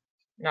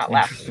 Not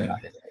last week,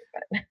 obviously.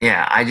 But.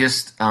 Yeah, I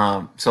just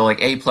so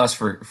like A+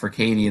 for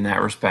Katie in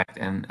that respect,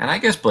 and I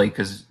guess Blake,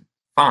 because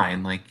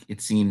fine, like,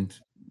 it seemed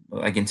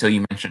like, until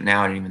you mentioned it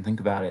now, I didn't even think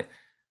about it.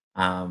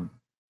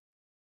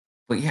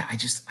 But yeah, I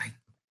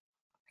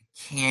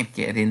can't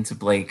get into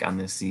Blake on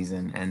this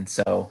season, and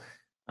so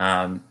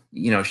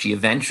she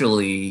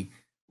eventually,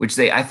 which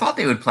I thought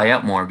they would play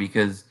up more,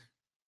 because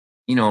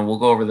we'll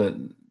go over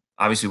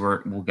obviously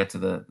we'll get to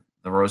the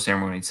rose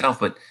ceremony itself,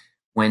 but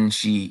when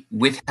she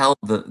withheld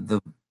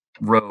the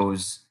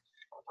rose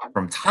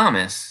from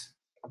Thomas,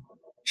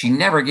 she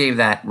never gave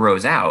that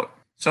rose out.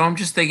 So I'm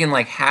just thinking,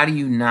 like, how do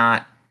you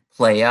not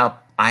play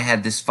up, I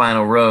had this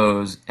final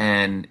rose,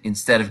 and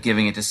instead of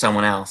giving it to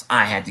someone else,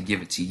 I had to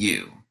give it to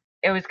you?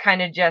 It was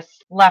kind of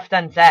just left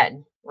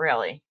unsaid,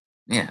 really.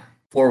 Yeah.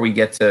 Before we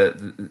get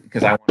to,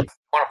 because I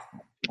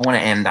want to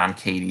end on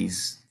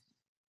Katie's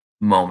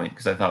moment,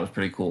 because I thought it was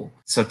pretty cool.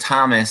 So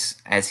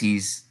Thomas, as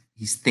he's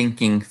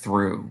thinking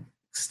through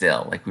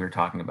still, like we were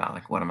talking about,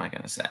 like, what am I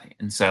going to say?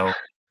 And so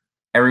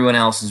everyone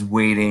else is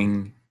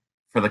waiting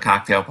for the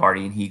cocktail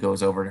party, and he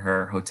goes over to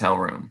her hotel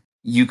room.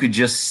 You could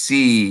just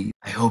see,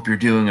 I hope you're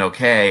doing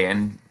okay.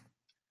 And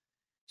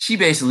she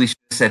basically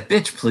said,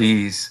 bitch,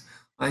 please.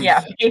 Like,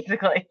 yeah,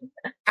 basically.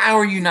 How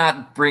are you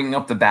not bringing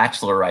up The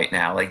Bachelor right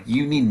now? Like,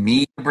 you need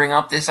me to bring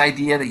up this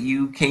idea that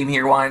you came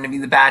here wanting to be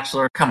The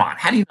Bachelor? Come on,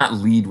 how do you not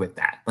lead with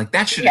that? Like,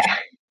 that should have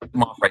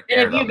come off right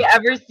there. And if you've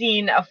ever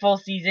seen a full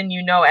season,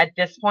 at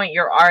this point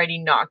you're already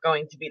not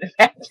going to be The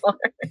Bachelor.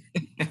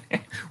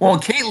 Well,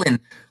 Caitlin,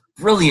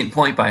 brilliant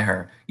point by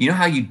her. You know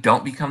how you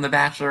don't become The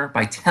Bachelor?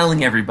 By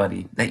telling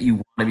everybody that you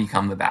want to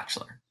become The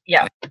Bachelor.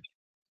 Yeah. Like,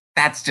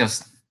 that's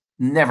just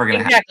never going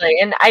to happen. Exactly.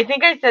 And I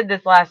think I said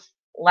this last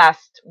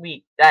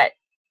week, that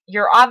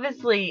you're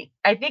obviously,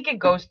 I think it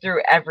goes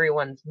through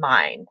everyone's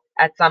mind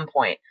at some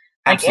point.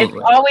 Like,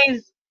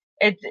 Absolutely.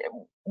 it's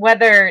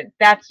whether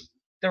that's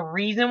the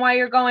reason why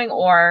you're going,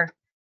 or,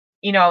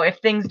 if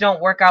things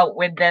don't work out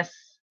with this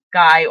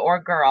guy or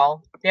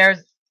girl,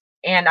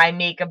 and I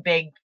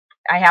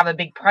have a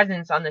big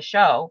presence on the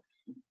show,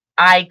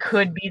 I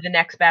could be the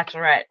next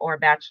Bachelorette or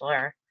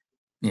Bachelor.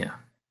 Yeah.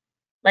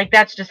 Like,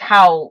 that's just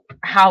how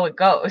it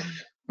goes.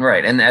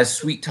 Right. And as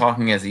sweet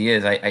talking as he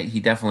is, he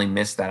definitely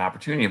missed that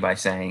opportunity by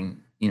saying,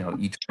 you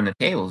turn the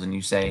tables and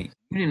you say,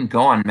 you didn't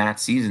go on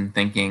Matt's season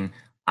thinking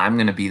I'm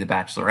going to be the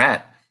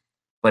Bachelorette.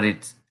 But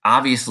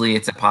obviously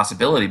it's a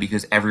possibility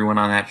because everyone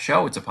on that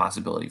show it's a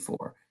possibility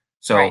for.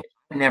 So Right.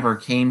 I never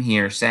came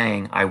here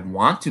saying I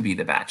want to be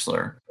the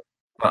Bachelor,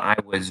 but I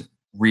was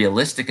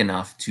realistic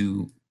enough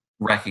to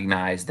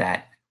recognize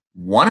that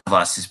one of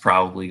us is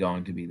probably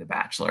going to be the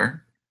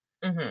Bachelor.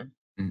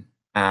 Mm-hmm.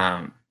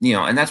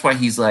 And that's why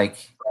he's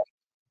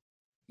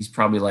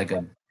probably like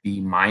a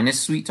B-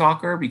 sweet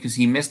talker, because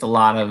he missed a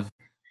lot of,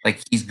 like,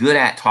 he's good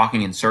at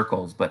talking in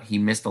circles, but he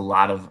missed a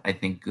lot of, I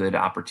think, good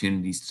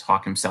opportunities to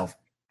talk himself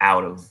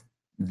out of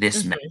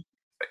this mess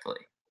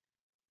quickly.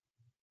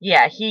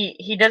 Yeah,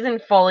 he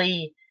doesn't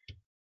fully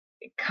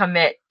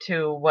commit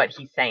to what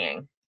he's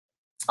saying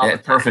all the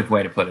time. Perfect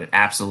way to put it.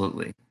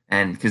 Absolutely.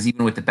 And because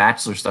even with the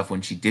Bachelor stuff,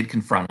 when she did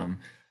confront him,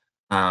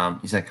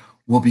 he's like,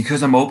 well,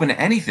 because I'm open to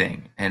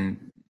anything.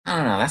 And I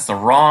don't know, that's the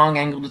wrong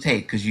angle to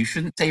take, because you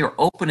shouldn't say you're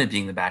open to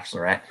being the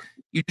Bachelorette.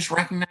 You just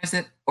recognize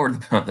it, or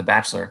the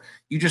Bachelor.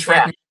 You just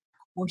recognize,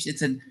 of course, it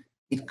could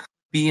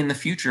be in the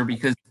future,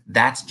 because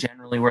that's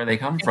generally where they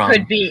come from.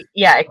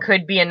 It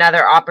could be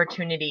another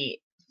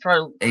opportunity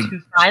to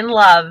find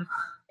love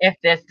if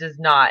this does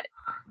not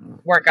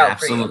work out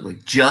for you. Absolutely.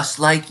 Just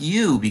like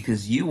you,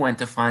 because you went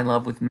to find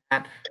love with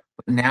Matt,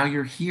 but now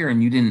you're here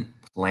and you didn't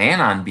plan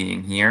on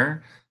being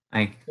here.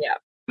 Like,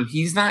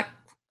 he's not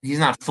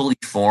fully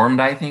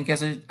formed, I think,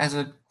 as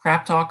a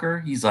crap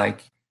talker. He's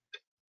like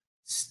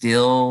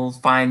still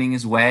finding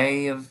his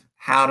way of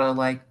how to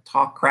like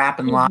talk crap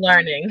and lie.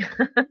 Learning.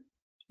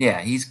 Yeah,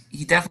 he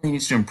definitely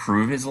needs to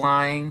improve his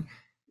lying.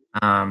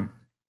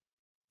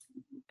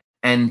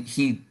 And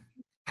he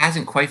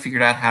hasn't quite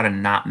figured out how to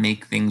not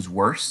make things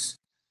worse.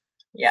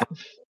 Yeah.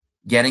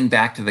 Getting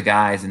back to the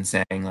guys and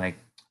saying, like,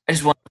 I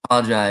just want to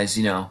apologize,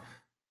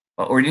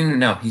 or he didn't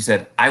know. He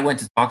said, I went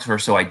to talk to her,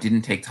 so I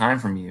didn't take time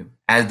from you.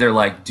 As they're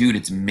like, dude,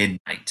 it's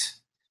midnight.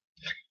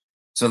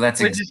 So that's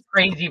which is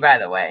crazy, by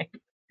the way.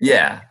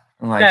 Yeah.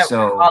 Like,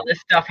 so all this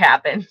stuff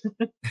happened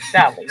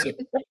that late.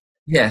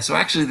 Yeah, so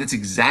actually that's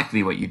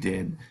exactly what you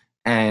did.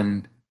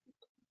 And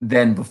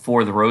then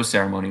before the rose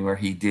ceremony, where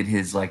he did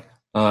his like,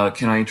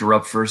 can I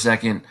interrupt for a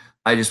second?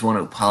 I just want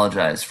to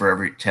apologize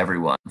to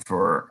everyone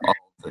for all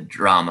the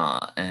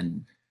drama.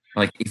 And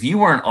like, if you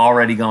weren't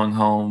already going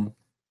home,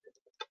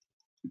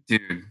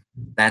 dude,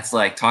 that's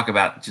like, talk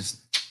about just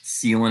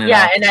sealing it up.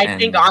 Yeah, and I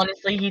think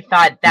honestly he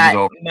thought that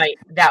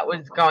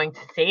was going to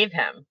save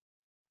him,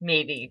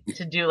 maybe,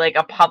 to do like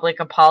a public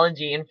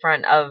apology in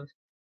front of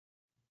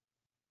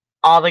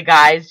all the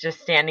guys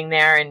just standing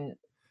there, and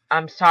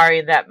I'm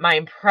sorry that my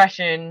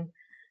impression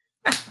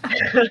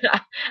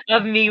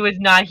of me was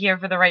not here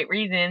for the right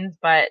reasons,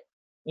 but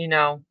you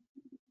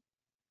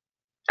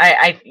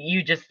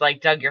just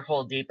like dug your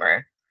hole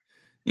deeper.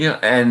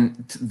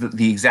 And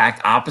the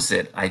exact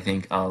opposite, I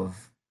think,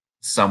 of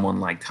someone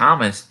like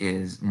Thomas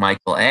is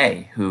Michael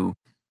A., who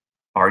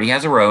already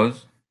has a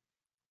rose,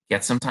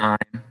 gets some time,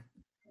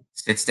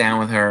 sits down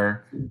with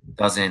her,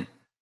 doesn't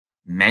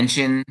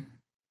mention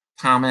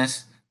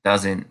Thomas,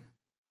 doesn't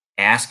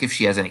ask if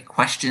she has any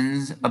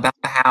questions about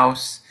the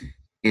house,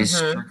 is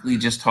strictly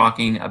just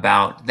talking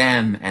about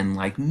them and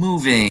like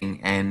moving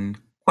and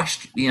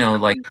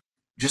like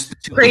just the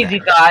two crazy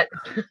thought.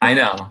 I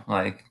know,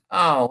 like,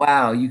 oh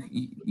wow, you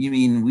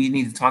mean we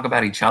need to talk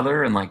about each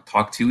other and like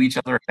talk to each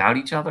other about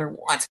each other?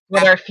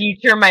 What our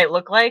future might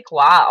look like?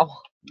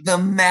 Wow, the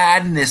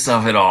madness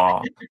of it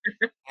all.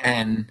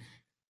 And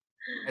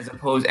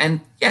and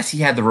yes, he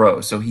had the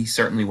rose, so he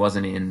certainly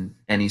wasn't in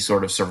any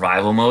sort of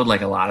survival mode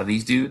like a lot of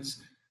these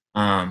dudes,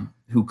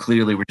 who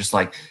clearly were just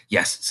like,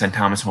 yes, send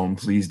Thomas home,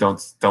 please.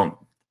 Don't.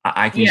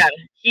 I can. Yeah,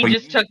 he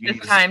just took this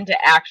time to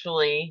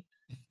actually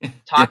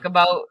talk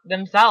about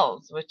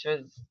themselves, which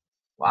was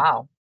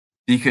wow.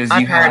 Because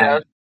you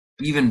had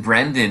even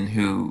Brendan,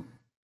 who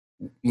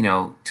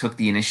took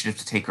the initiative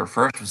to take her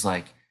first, was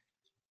like,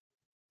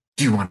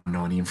 do you want to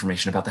know any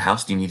information about the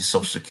house? Do you need a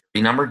social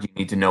security number? Do you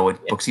need to know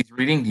what books he's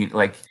reading? Do you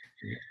like?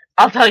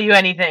 I'll tell you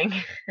anything.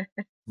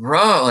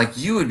 Bro, like,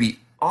 you would be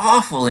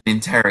awful in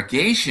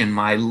interrogation,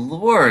 my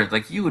lord.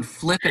 Like, you would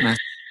flip in a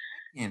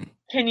second.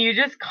 Can you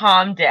just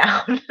calm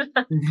down?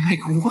 Like,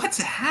 what's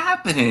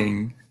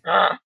happening?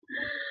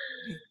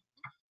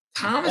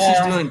 Thomas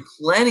is doing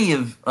plenty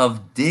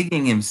of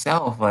digging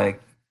himself.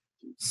 Like,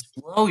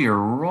 slow your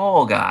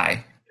roll,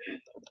 guy.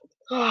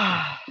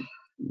 God.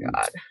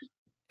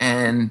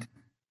 And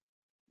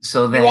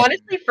so then, you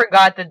honestly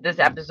forgot that this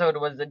episode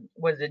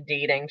was a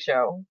dating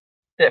show.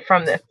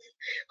 From this,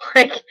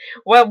 like,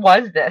 what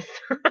was this?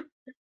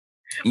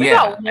 We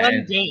got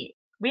one date.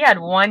 We had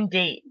one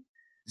date.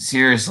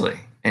 Seriously,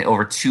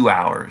 over 2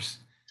 hours.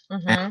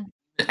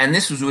 And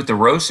this was with the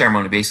rose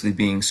ceremony basically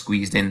being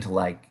squeezed into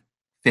like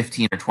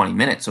 15 or 20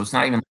 minutes. So it's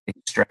not even like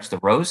they stretched the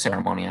rose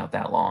ceremony out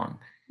that long.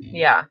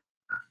 Yeah.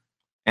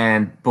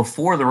 And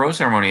before the rose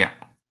ceremony,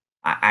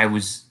 I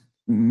was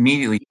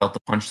immediately felt the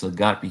punch to the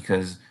gut,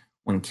 because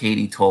when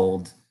Katie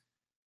told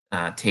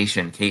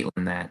Tayshia and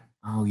Caitlin that,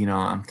 oh,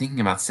 I'm thinking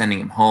about sending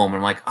him home,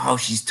 I'm like, oh,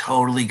 she's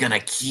totally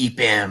gonna keep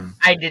him.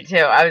 I did too.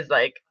 I was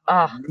like,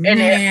 oh,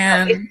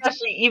 man. And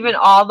especially even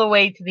all the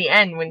way to the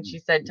end when she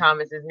said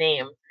Thomas's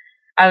name.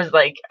 I was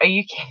like, are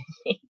you kidding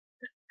me?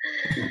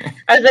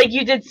 I was like,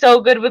 you did so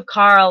good with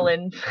Carl,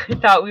 and I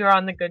thought we were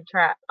on a good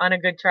track.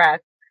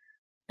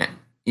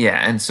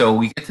 Yeah, and so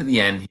we get to the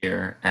end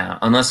here,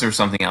 unless there's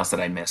something else that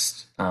I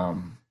missed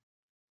from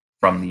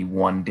the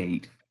one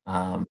date,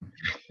 No.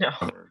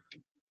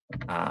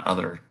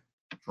 other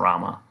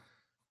drama.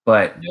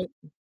 But Nope.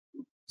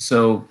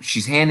 so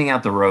she's handing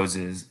out the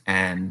roses,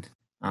 and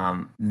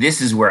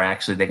this is where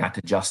actually they got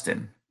to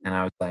Justin, and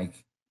I was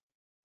like,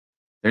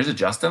 "There's a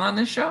Justin on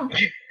this show."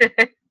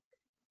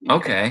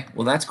 Okay,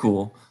 well that's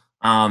cool.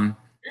 And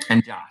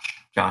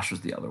Josh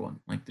was the other one.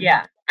 Like,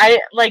 Yeah,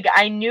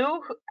 I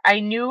knew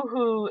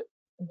who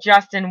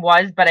Justin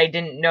was, but I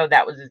didn't know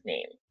that was his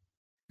name.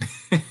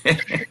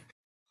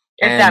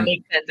 If that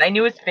makes sense, I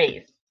knew his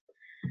face.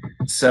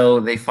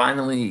 So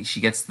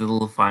she gets the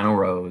little final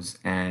rose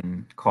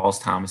and calls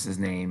Thomas's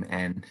name,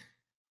 and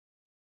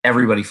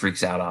everybody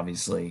freaks out.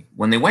 Obviously,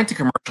 when they went to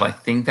commercial, I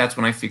think that's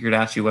when I figured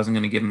out she wasn't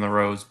going to give him the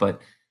rose.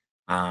 But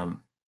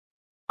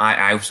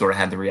I sort of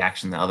had the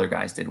reaction the other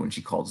guys did when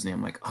she called his name.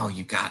 I'm like, oh,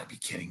 you got to be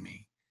kidding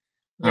me.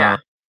 Yeah.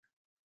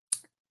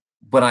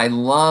 But I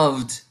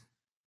loved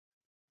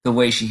the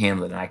way she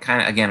handled it. I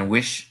kind of, again,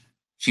 wish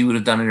she would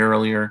have done it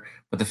earlier.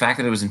 But the fact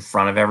that it was in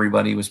front of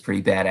everybody was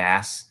pretty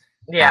badass.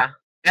 Yeah,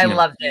 I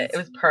loved it. It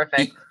was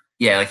perfect.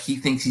 He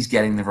thinks he's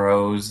getting the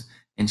rose,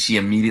 and she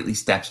immediately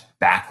steps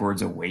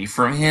backwards away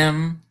from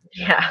him.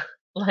 Yeah,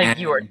 like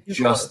you were too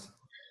close.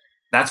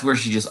 That's where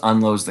she just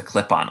unloads the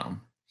clip on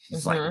him.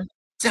 She's like,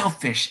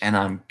 selfish and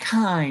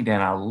unkind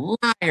and a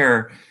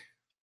liar.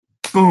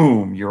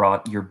 Boom,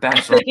 you're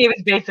best. He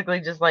was basically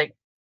just like,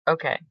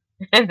 okay,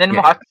 and then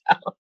walks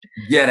out.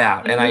 Get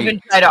out. And I even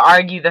try to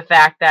argue the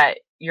fact that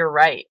you're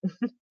right.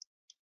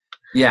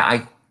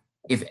 Yeah,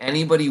 if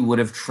anybody would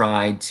have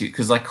tried to,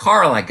 because like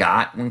Carl, I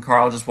got when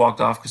Carl just walked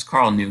off, because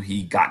Carl knew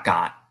he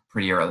got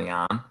pretty early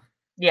on.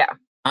 Yeah.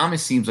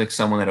 Thomas seems like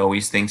someone that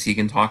always thinks he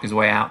can talk his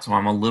way out, so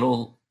I'm a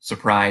little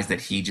surprised that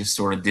he just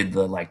sort of did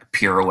the like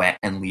pirouette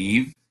and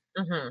leave.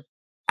 Mm-hmm.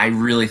 I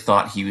really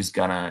thought he was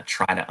gonna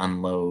try to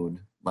unload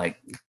like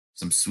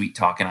some sweet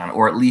talking on,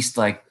 or at least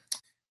like,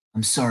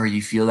 I'm sorry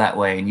you feel that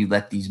way, and you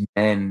let these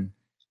men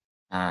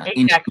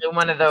exactly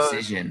one of those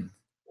decision,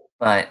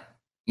 but.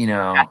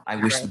 I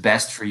wish the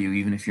best for you,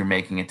 even if you're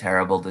making a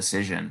terrible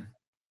decision.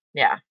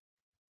 Yeah.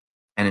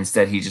 And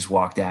instead, he just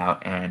walked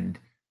out, and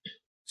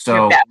so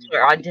your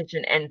Bachelor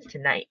audition ends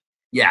tonight.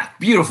 Yeah,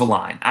 beautiful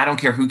line. I don't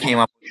care who came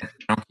up with it.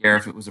 I don't care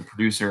if it was a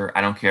producer.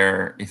 I don't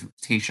care if it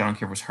was Tasha. I don't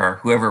care if it was her.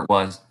 Whoever it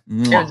was.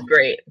 It was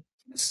great.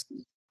 It's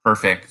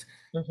perfect.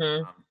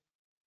 Mm-hmm.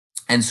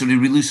 And so, did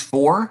we lose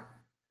 4?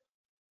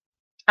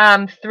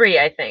 3,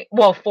 I think.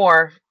 Well,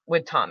 4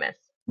 with Thomas.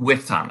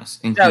 With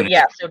Thomas.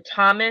 So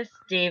Thomas,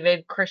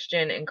 David,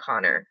 Christian, and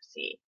Connor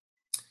C.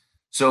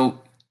 So,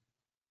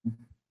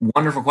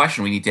 wonderful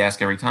question we need to ask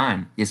every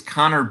time. Is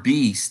Connor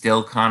B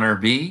still Connor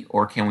B,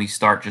 or can we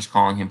start just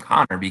calling him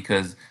Connor?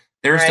 Because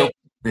there's still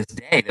this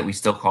day that we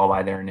still call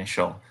by their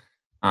initial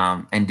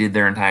and did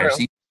their entire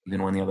season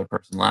even when the other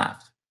person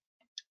left.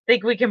 I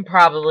think we can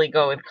probably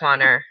go with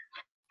Connor.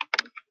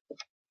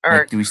 Or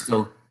like, do we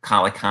still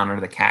call it Connor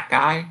the cat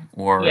guy?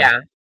 Or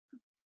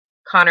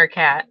Connor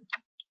Cat.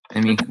 I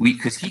mean,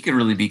 because he could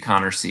really be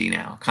Connor C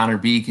now. Connor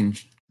B can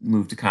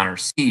move to Connor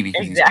C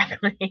because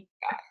exactly.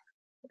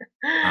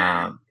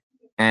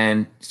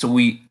 And so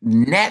we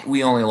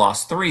only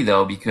lost 3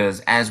 though,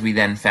 because as we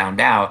then found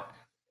out,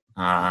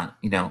 knock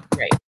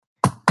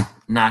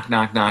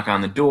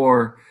on the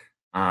door,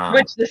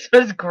 which this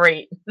was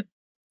great.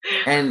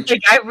 And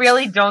like, I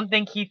really don't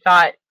think he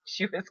thought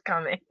she was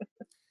coming.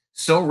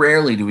 So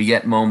rarely do we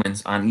get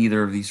moments on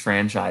either of these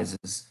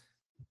franchises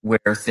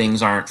where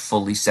things aren't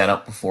fully set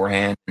up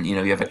beforehand. You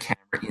have a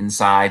camera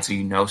inside,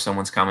 so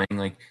someone's coming.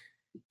 Like,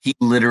 he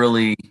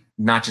literally,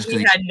 not just because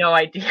he had no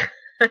idea,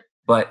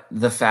 but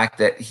the fact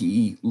that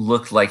he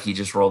looked like he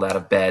just rolled out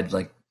of bed,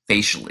 like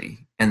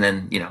facially, and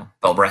then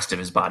the rest of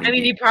his body. I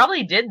mean, he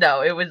probably did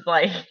though. It was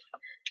like,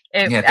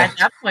 at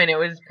that point, it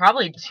was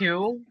probably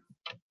 2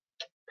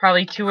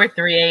 or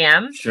 3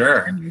 a.m.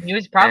 Sure, I mean, he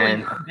was probably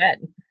in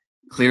bed.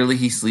 Clearly,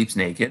 he sleeps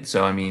naked.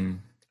 So, I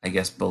mean, I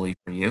guess bully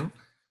for you.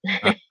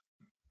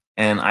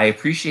 And I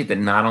appreciate that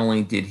not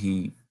only did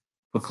he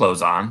put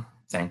clothes on,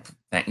 and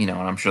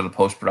I'm sure the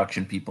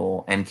post-production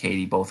people and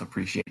Katie both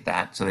appreciate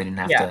that, so they didn't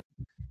have to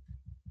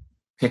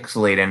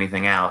pixelate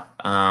anything out,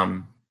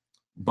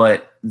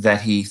 but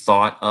that he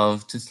thought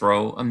of to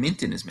throw a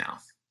mint in his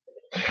mouth.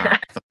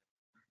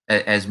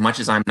 As much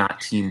as I'm not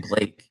Team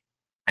Blake,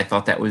 I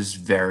thought that was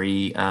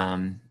very,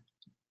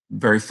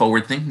 very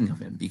forward-thinking of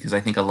him, because I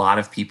think a lot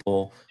of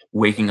people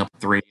waking up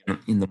 3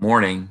 in the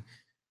morning.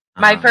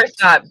 My first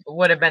thought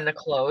would have been the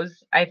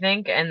clothes, I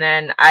think, and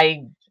then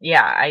I'm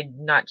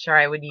not sure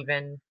I would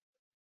even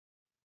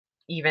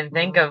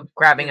think of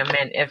grabbing a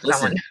mint if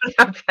someone was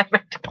outside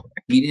my door.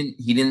 He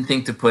didn't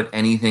think to put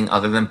anything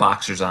other than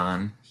boxers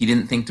on. He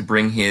didn't think to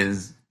bring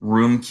his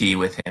room key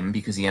with him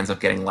because he ends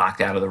up getting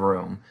locked out of the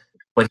room.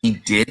 But he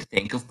did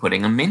think of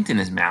putting a mint in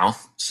his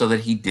mouth so that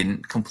he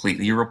didn't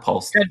completely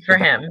repulse. Good for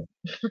him.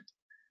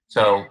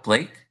 So,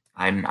 Blake,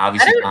 I'm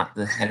obviously not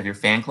the head of your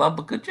fan club,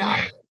 but good job.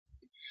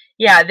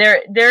 Yeah,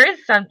 there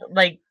is some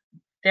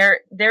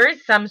there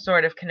is some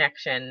sort of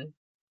connection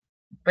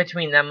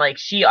between them. Like,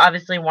 she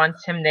obviously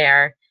wants him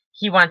there.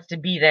 He wants to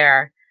be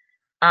there.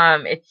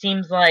 It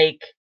seems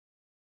like,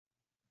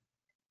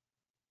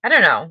 I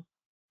don't know.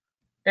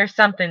 There's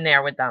something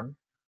there with them.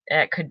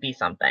 It could be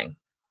something.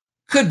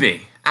 Could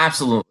be,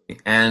 absolutely.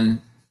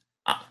 And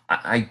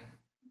I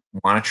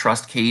want to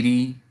trust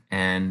Katie,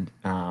 and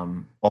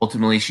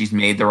ultimately she's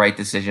made the right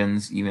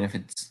decisions, even if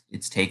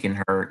it's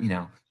taken her,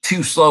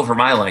 too slow for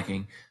my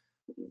liking.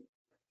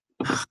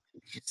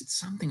 Just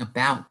something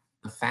about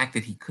the fact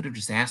that he could have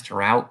just asked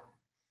her out,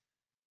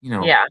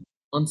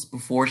 months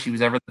before she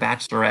was ever the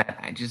Bachelorette.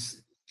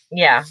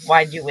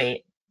 Why'd you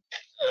wait?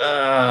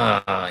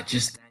 I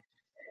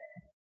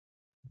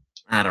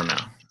don't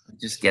know. It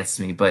just gets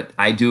me, but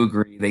I do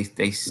agree.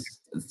 They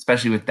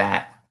especially with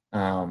that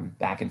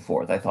back and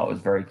forth, I thought was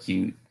very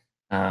cute.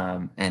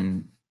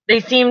 And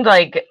they seemed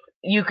like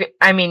you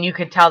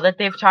could tell that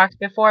they've talked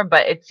before,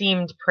 but it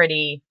seemed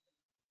pretty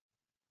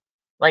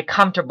like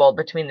comfortable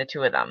between the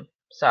two of them.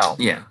 So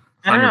yeah,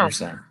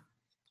 100%.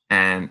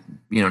 And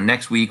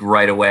next week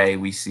right away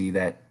we see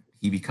that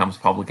he becomes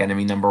public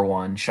enemy number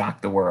 1,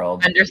 shock the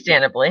world,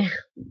 understandably,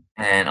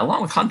 and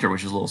along with Hunter,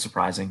 which is a little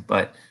surprising,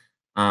 but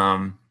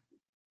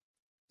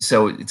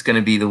so it's going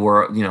to be the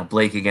world,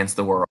 Blake against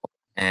the world,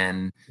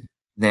 and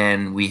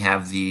then we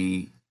have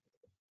the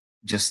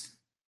just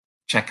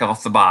check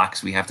off the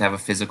box. We have to have a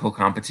physical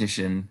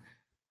competition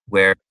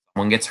where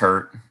someone gets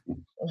hurt.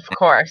 Of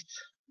course.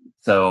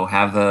 So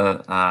have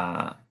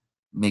the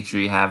make sure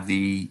you have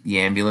the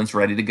ambulance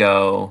ready to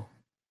go.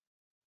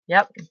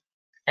 Yep.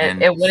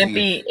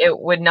 It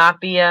would not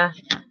be a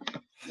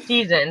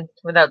season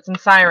without some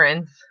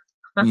sirens.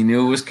 You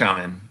knew it was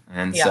coming.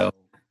 And so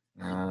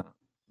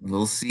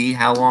we'll see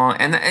how long.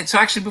 And so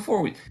actually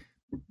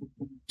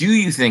do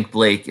you think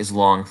Blake is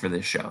long for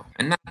this show?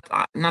 And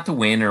not to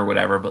win or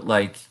whatever, but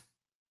like,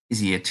 is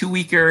he a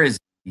 2-weeker? Is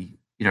he,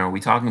 are we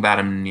talking about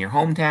him near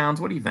hometowns?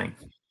 What do you think?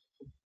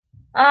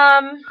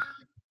 I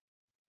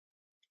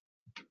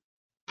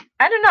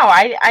don't know.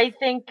 I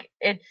think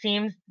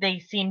they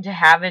seem to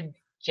have a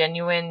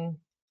genuine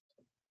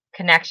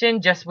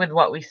connection just with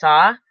what we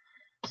saw.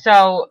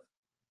 So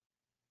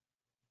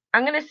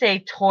I'm going to say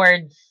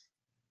toward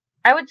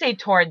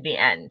the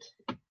end.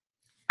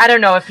 I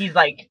don't know if he's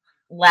like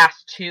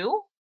last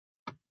 2,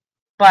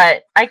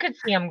 but I could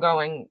see him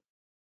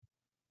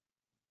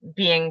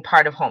being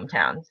part of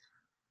hometowns.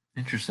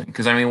 Interesting.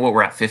 Because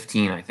we're at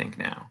 15, I think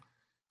now.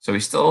 So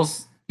he's still,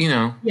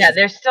 Yeah,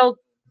 there's still,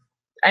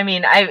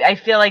 I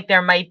feel like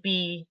there might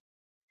be,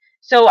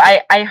 so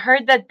I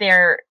heard that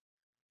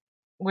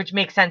which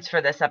makes sense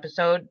for this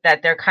episode,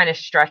 that they're kind of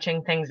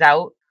stretching things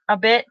out a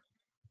bit,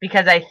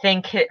 because I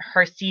think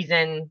her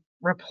season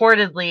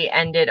reportedly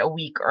ended a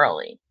week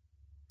early.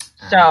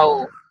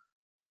 So,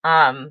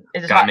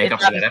 it's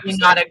obviously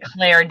not a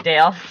Claire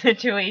Dale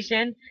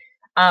situation,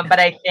 but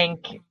I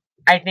think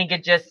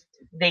it just,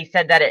 they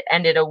said that it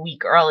ended a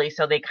week early,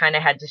 so they kind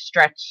of had to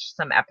stretch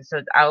some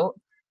episodes out,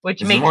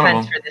 which makes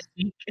sense for this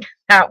week,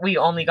 that we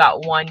only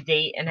got one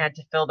date and had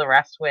to fill the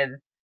rest with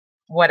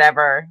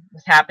whatever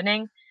was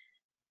happening.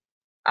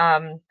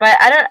 But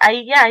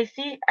I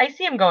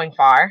see him going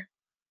far.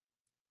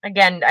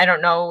 Again, I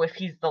don't know if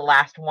he's the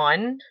last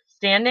one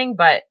standing,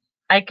 but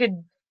I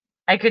could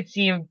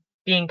see him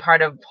being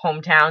part of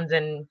hometowns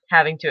and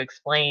having to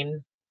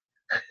explain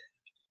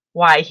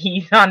why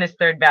he's on his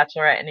 3rd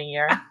Bachelorette in a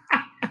year.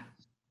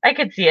 I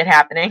could see it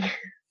happening.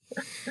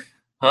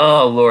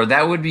 Oh Lord,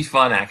 that would be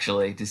fun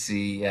actually to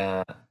see,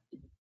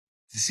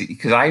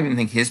 because I even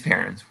think his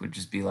parents would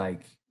just be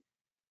like,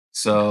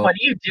 "So what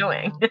are you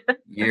doing?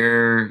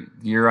 you're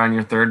on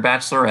your 3rd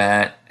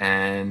Bachelorette,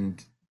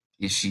 and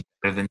is she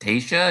better than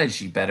Tayshia? Is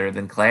she better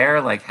than Claire?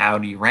 Like, how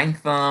do you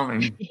rank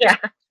them?" Yeah,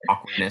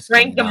 awkwardness.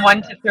 Rank them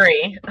 1 to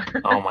 3.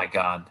 Oh my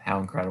God, how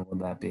incredible would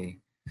that be?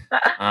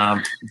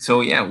 So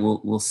yeah,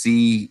 we'll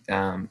see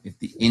if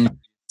the injury is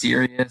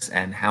serious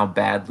and how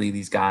badly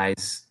these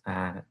guys,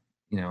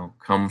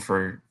 come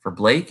for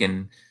Blake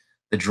and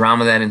the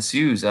drama that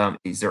ensues.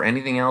 Is there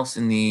anything else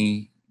in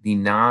the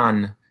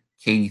non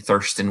Katie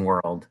Thurston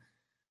world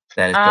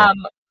that is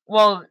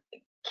well,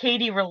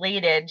 Katie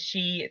related,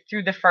 she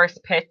threw the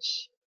first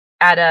pitch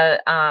at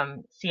a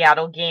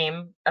Seattle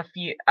game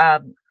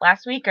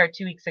last week or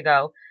 2 weeks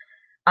ago.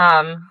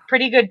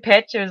 Pretty good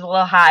pitch. It was a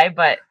little high,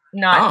 but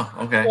not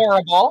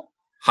horrible.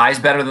 High's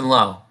better than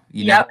low.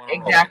 Yep,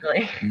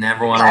 exactly.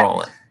 Never want to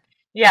roll it.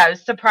 Yeah, it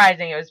was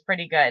surprising. It was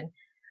pretty good.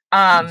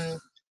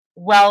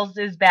 Wells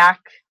is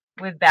back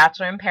with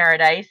Bachelor in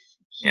Paradise.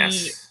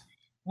 He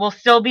will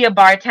still be a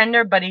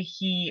bartender, but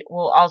he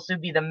will also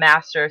be the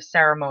master of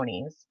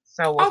ceremonies.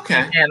 So we'll see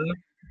him.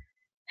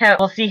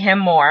 We'll see him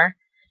more.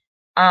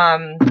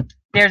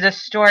 There's a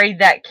story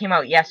that came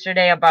out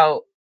yesterday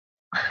about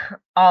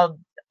all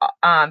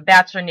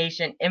Bachelor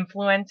Nation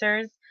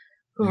influencers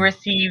who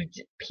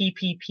received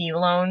PPP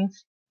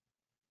loans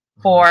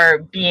for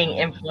being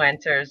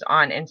influencers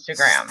on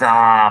Instagram.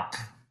 Stop.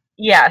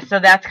 yeah, so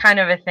that's kind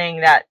of a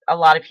thing that a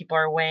lot of people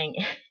are weighing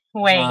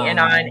in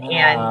on,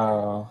 and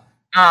no.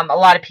 a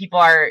lot of people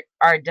are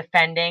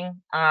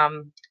defending,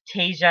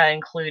 Tasia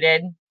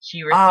included.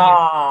 She received,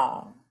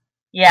 Oh.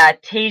 yeah,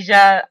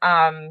 Tasia.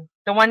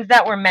 The ones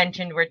that were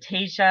mentioned were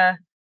Tasia,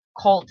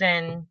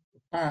 Colton,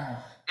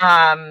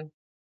 um,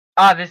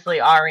 obviously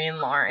Ari and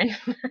Lauren.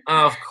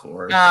 Of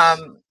course.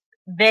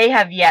 They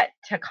have yet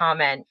to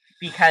comment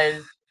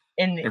because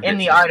They're in the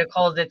busy.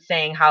 articles it's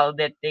saying how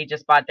that they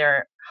just bought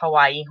their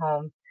Hawaii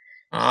home.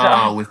 So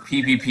Oh, with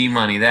PPP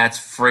money, that's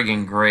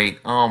friggin' great.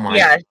 Oh my.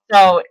 yeah,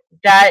 so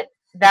that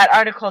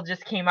article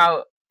just came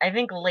out, I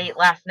think late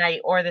last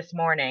night or this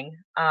morning.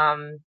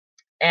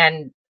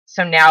 And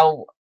so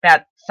now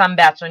that some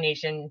Bachelor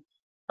Nation,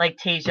 like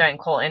Tasia and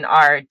Colton,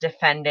 are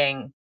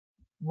defending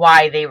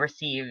why they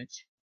received,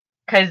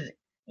 because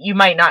you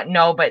might not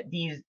know, but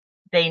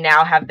they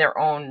now have their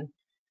own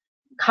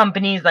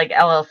companies, like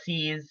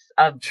LLCs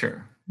of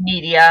Sure.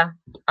 media.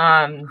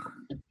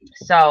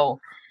 So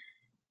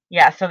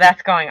yeah, so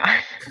that's going on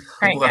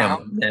right What now.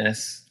 a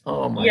mess.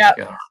 Oh my Yep.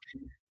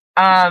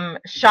 God.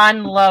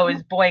 Sean Lowe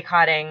is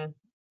boycotting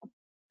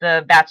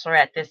the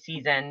Bachelorette this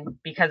season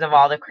because of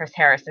all the Chris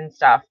Harrison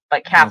stuff,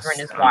 but Catherine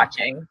is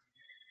watching.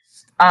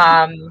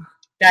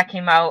 That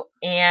came out,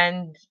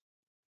 and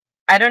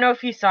I don't know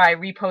if you saw, I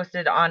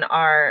reposted on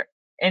our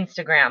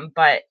Instagram,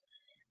 but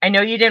I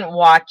know you didn't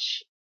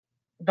watch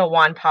the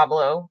Juan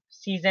Pablo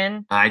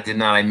season. I did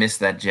not. I missed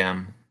that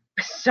gem.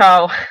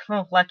 So,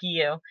 lucky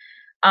you.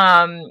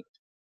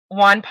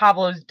 Juan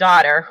Pablo's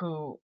daughter,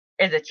 who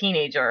is a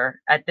teenager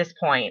at this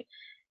point,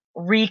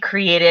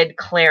 recreated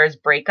Claire's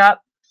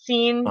breakup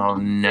scene. Oh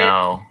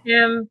no. With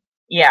him.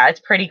 Yeah, it's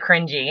pretty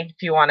cringy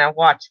if you want to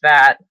watch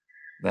that.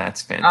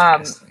 That's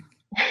fantastic.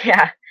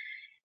 Yeah.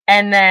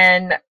 And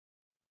then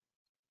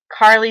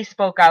Carly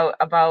spoke out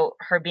about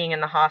her being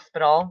in the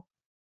hospital.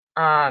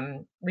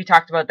 We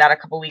talked about that a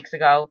couple weeks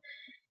ago.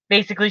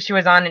 Basically, she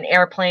was on an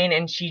airplane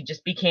and she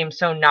just became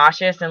so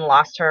nauseous and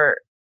lost her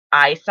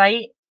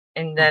eyesight,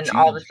 and then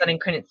all of a sudden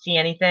couldn't see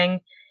anything.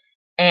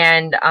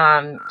 And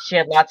she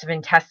had lots of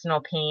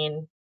intestinal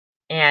pain,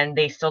 and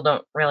they still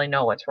don't really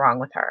know what's wrong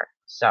with her.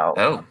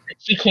 So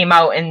she came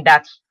out, and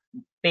that's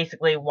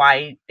basically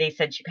why they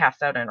said she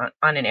passed out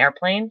on an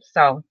airplane.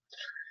 So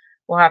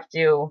we'll have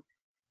to.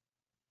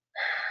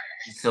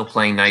 He's still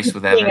playing nice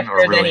with Evan, or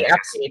really?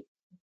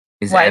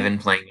 Is Evan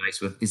playing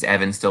nice with? Is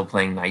Evan still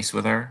playing nice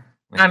with her?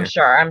 Like I'm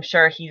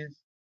sure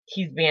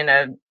he's being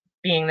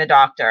the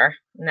doctor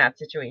in that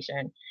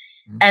situation.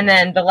 Okay. And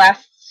then the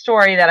last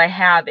story that I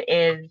have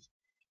is,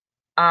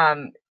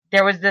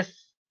 there was this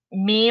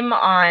meme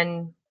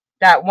on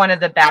that one of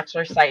the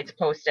Bachelor sites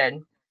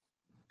posted,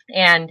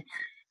 and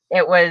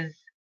it was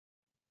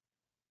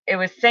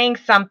saying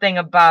something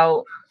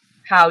about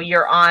how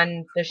you're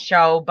on the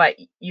show, but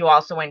you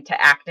also went to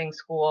acting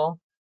school,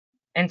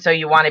 and so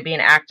you want to be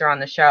an actor on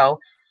the show.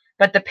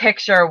 But the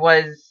picture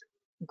was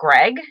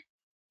Greg.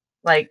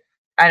 Like,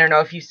 I don't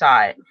know if you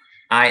saw it.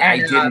 I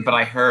didn't, but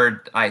I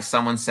heard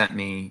someone sent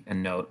me a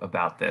note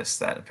about this,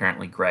 that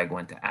apparently Greg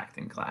went to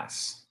acting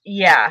class.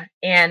 Yeah,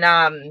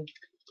 and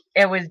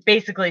it was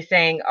basically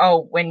saying,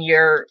 oh, when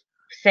you're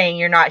saying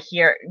you're not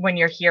here, when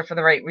you're here for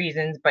the right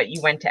reasons, but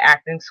you went to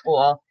acting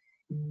school.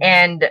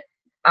 And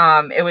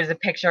it was a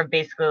picture of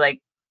basically like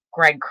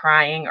Greg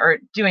crying or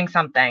doing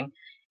something,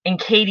 and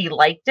Katie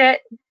liked it.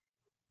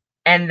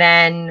 And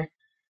then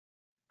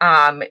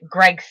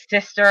Greg's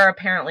sister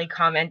apparently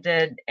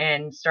commented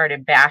and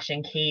started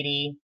bashing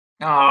Katie.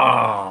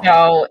 Oh.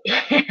 So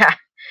yeah.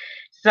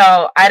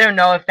 So I don't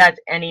know if that's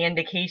any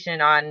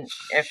indication on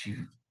if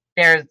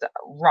there's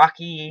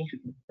rocky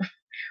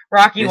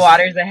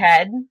waters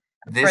ahead.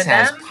 This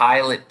has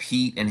Pilot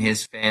Pete and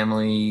his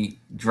family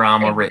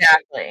drama written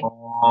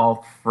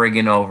all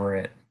friggin' over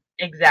it.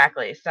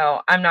 Exactly.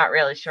 So I'm not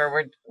really sure.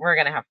 We're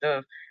gonna have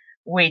to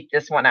wait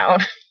this one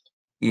out.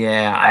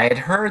 Yeah, I had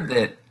heard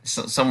that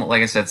someone,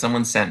 like I said,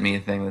 someone sent me a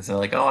thing that said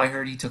like, "Oh, I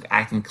heard he took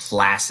acting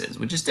classes,"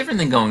 which is different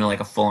than going to like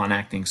a full-on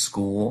acting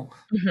school.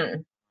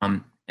 Mm-hmm.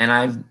 And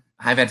I've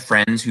had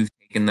friends who've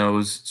taken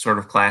those sort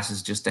of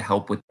classes just to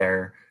help with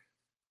their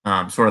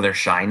sort of their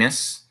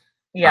shyness.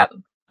 Yeah.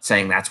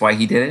 Saying that's why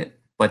he did it,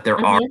 but there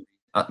are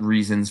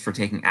reasons for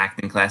taking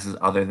acting classes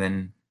other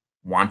than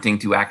wanting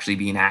to actually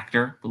be an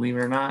actor, believe it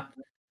or not.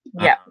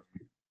 Yeah.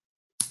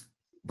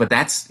 But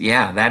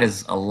that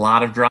is a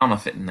lot of drama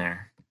fitting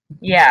there.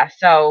 Yeah,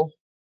 so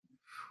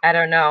I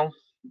don't know.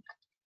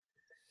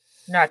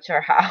 Not sure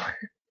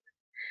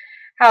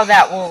how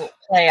that will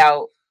play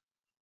out.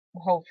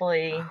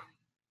 Hopefully,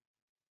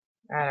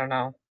 I don't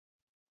know.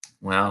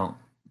 Well,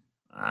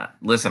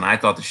 listen, I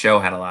thought the show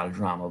had a lot of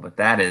drama, but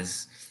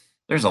there's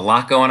a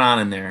lot going on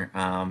in there.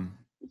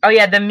 Oh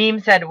yeah, the meme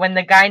said, when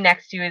the guy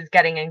next to you is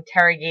getting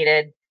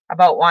interrogated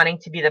about wanting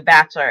to be the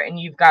Bachelor, and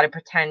you've got to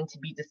pretend to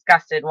be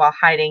disgusted while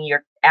hiding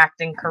your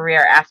acting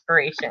career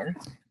aspirations.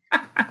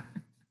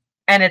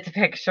 And it's a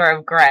picture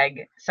of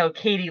Greg. So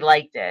Katie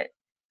liked it.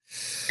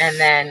 And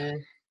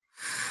then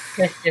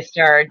his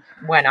sister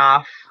went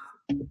off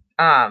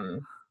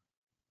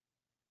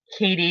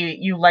Katie,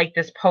 you liked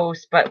this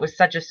post, but was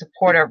such a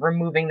supporter of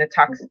removing the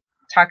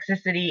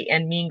toxicity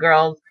and Mean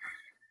Girls.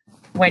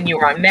 When you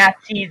were on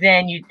Matt's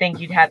season, you'd think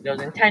you'd have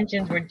those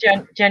intentions were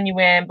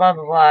genuine, blah,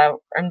 blah, blah.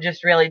 I'm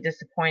just really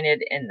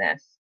disappointed in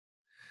this.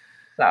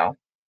 So.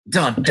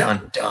 Dun,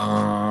 dun,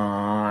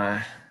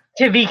 dun.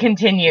 To be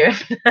continued.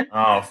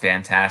 Oh,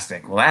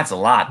 fantastic. Well, that's a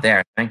lot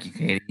there. Thank you,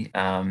 Katie.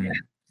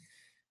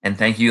 And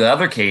thank you,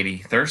 other Katie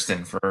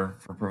Thurston, for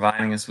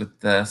providing us with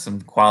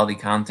some quality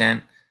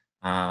content.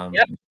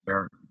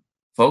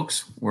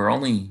 Folks, we're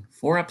only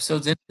 4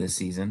 episodes into this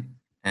season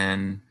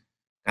and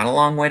got a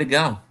long way to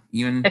go.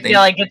 I feel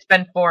like it's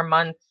been 4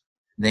 months.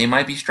 They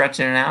might be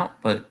stretching it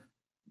out, but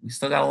we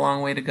still got a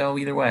long way to go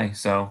either way.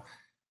 So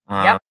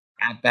at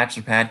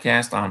Bachelor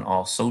Podcast on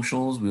all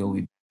socials, we will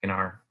be in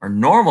our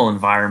normal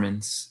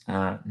environments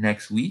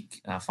next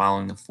week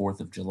following the 4th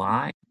of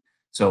July.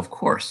 So, of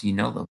course,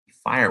 there'll be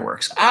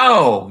fireworks.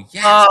 Oh,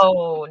 yes.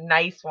 Oh,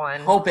 nice one.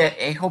 I hope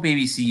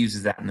ABC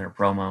uses that in their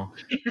promo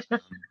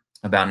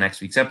about next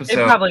week's episode.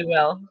 They probably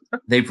will.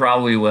 They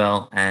probably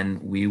will,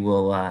 and we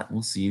will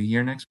we'll see you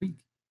here next week.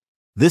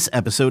 This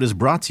episode is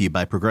brought to you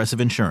by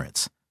Progressive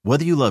Insurance.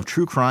 Whether you love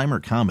true crime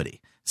or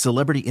comedy,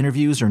 celebrity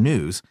interviews or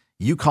news,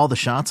 you call the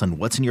shots on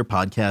what's in your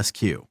podcast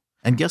queue.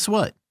 And guess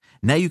what?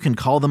 Now you can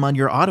call them on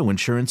your auto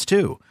insurance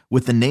too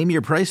with the Name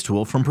Your Price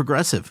tool from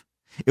Progressive.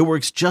 It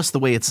works just the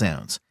way it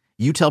sounds.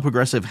 You tell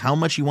Progressive how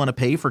much you want to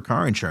pay for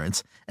car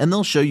insurance, and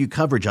they'll show you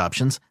coverage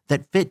options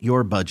that fit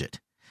your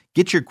budget.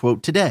 Get your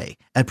quote today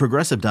at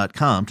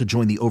Progressive.com to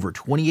join the over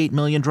 28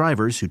 million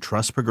drivers who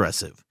trust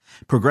Progressive.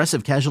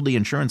 Progressive Casualty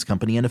Insurance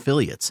Company and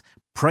Affiliates.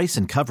 Price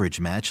and coverage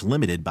match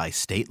limited by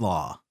state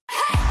law.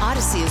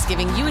 Odyssey is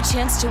giving you a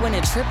chance to win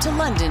a trip to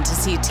London to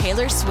see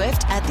Taylor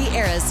Swift at the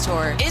Eras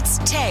Tour. It's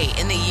Tay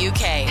in the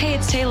UK. Hey,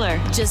 it's Taylor.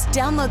 Just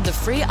download the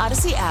free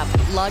Odyssey app,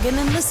 log in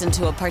and listen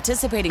to a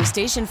participating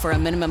station for a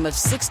minimum of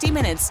 60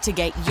 minutes to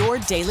get your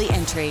daily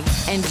entry.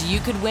 And you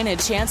could win a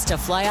chance to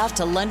fly off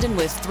to London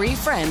with 3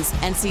 friends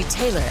and see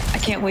Taylor. I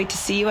can't wait to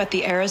see you at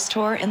the Eras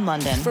Tour in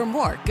London. For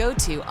more, go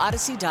to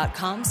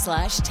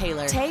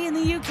odyssey.com/Taylor. Tay in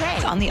the UK.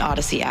 It's on the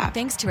Odyssey app.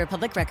 Thanks to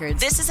Republic Records.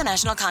 This is a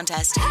national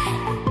contest.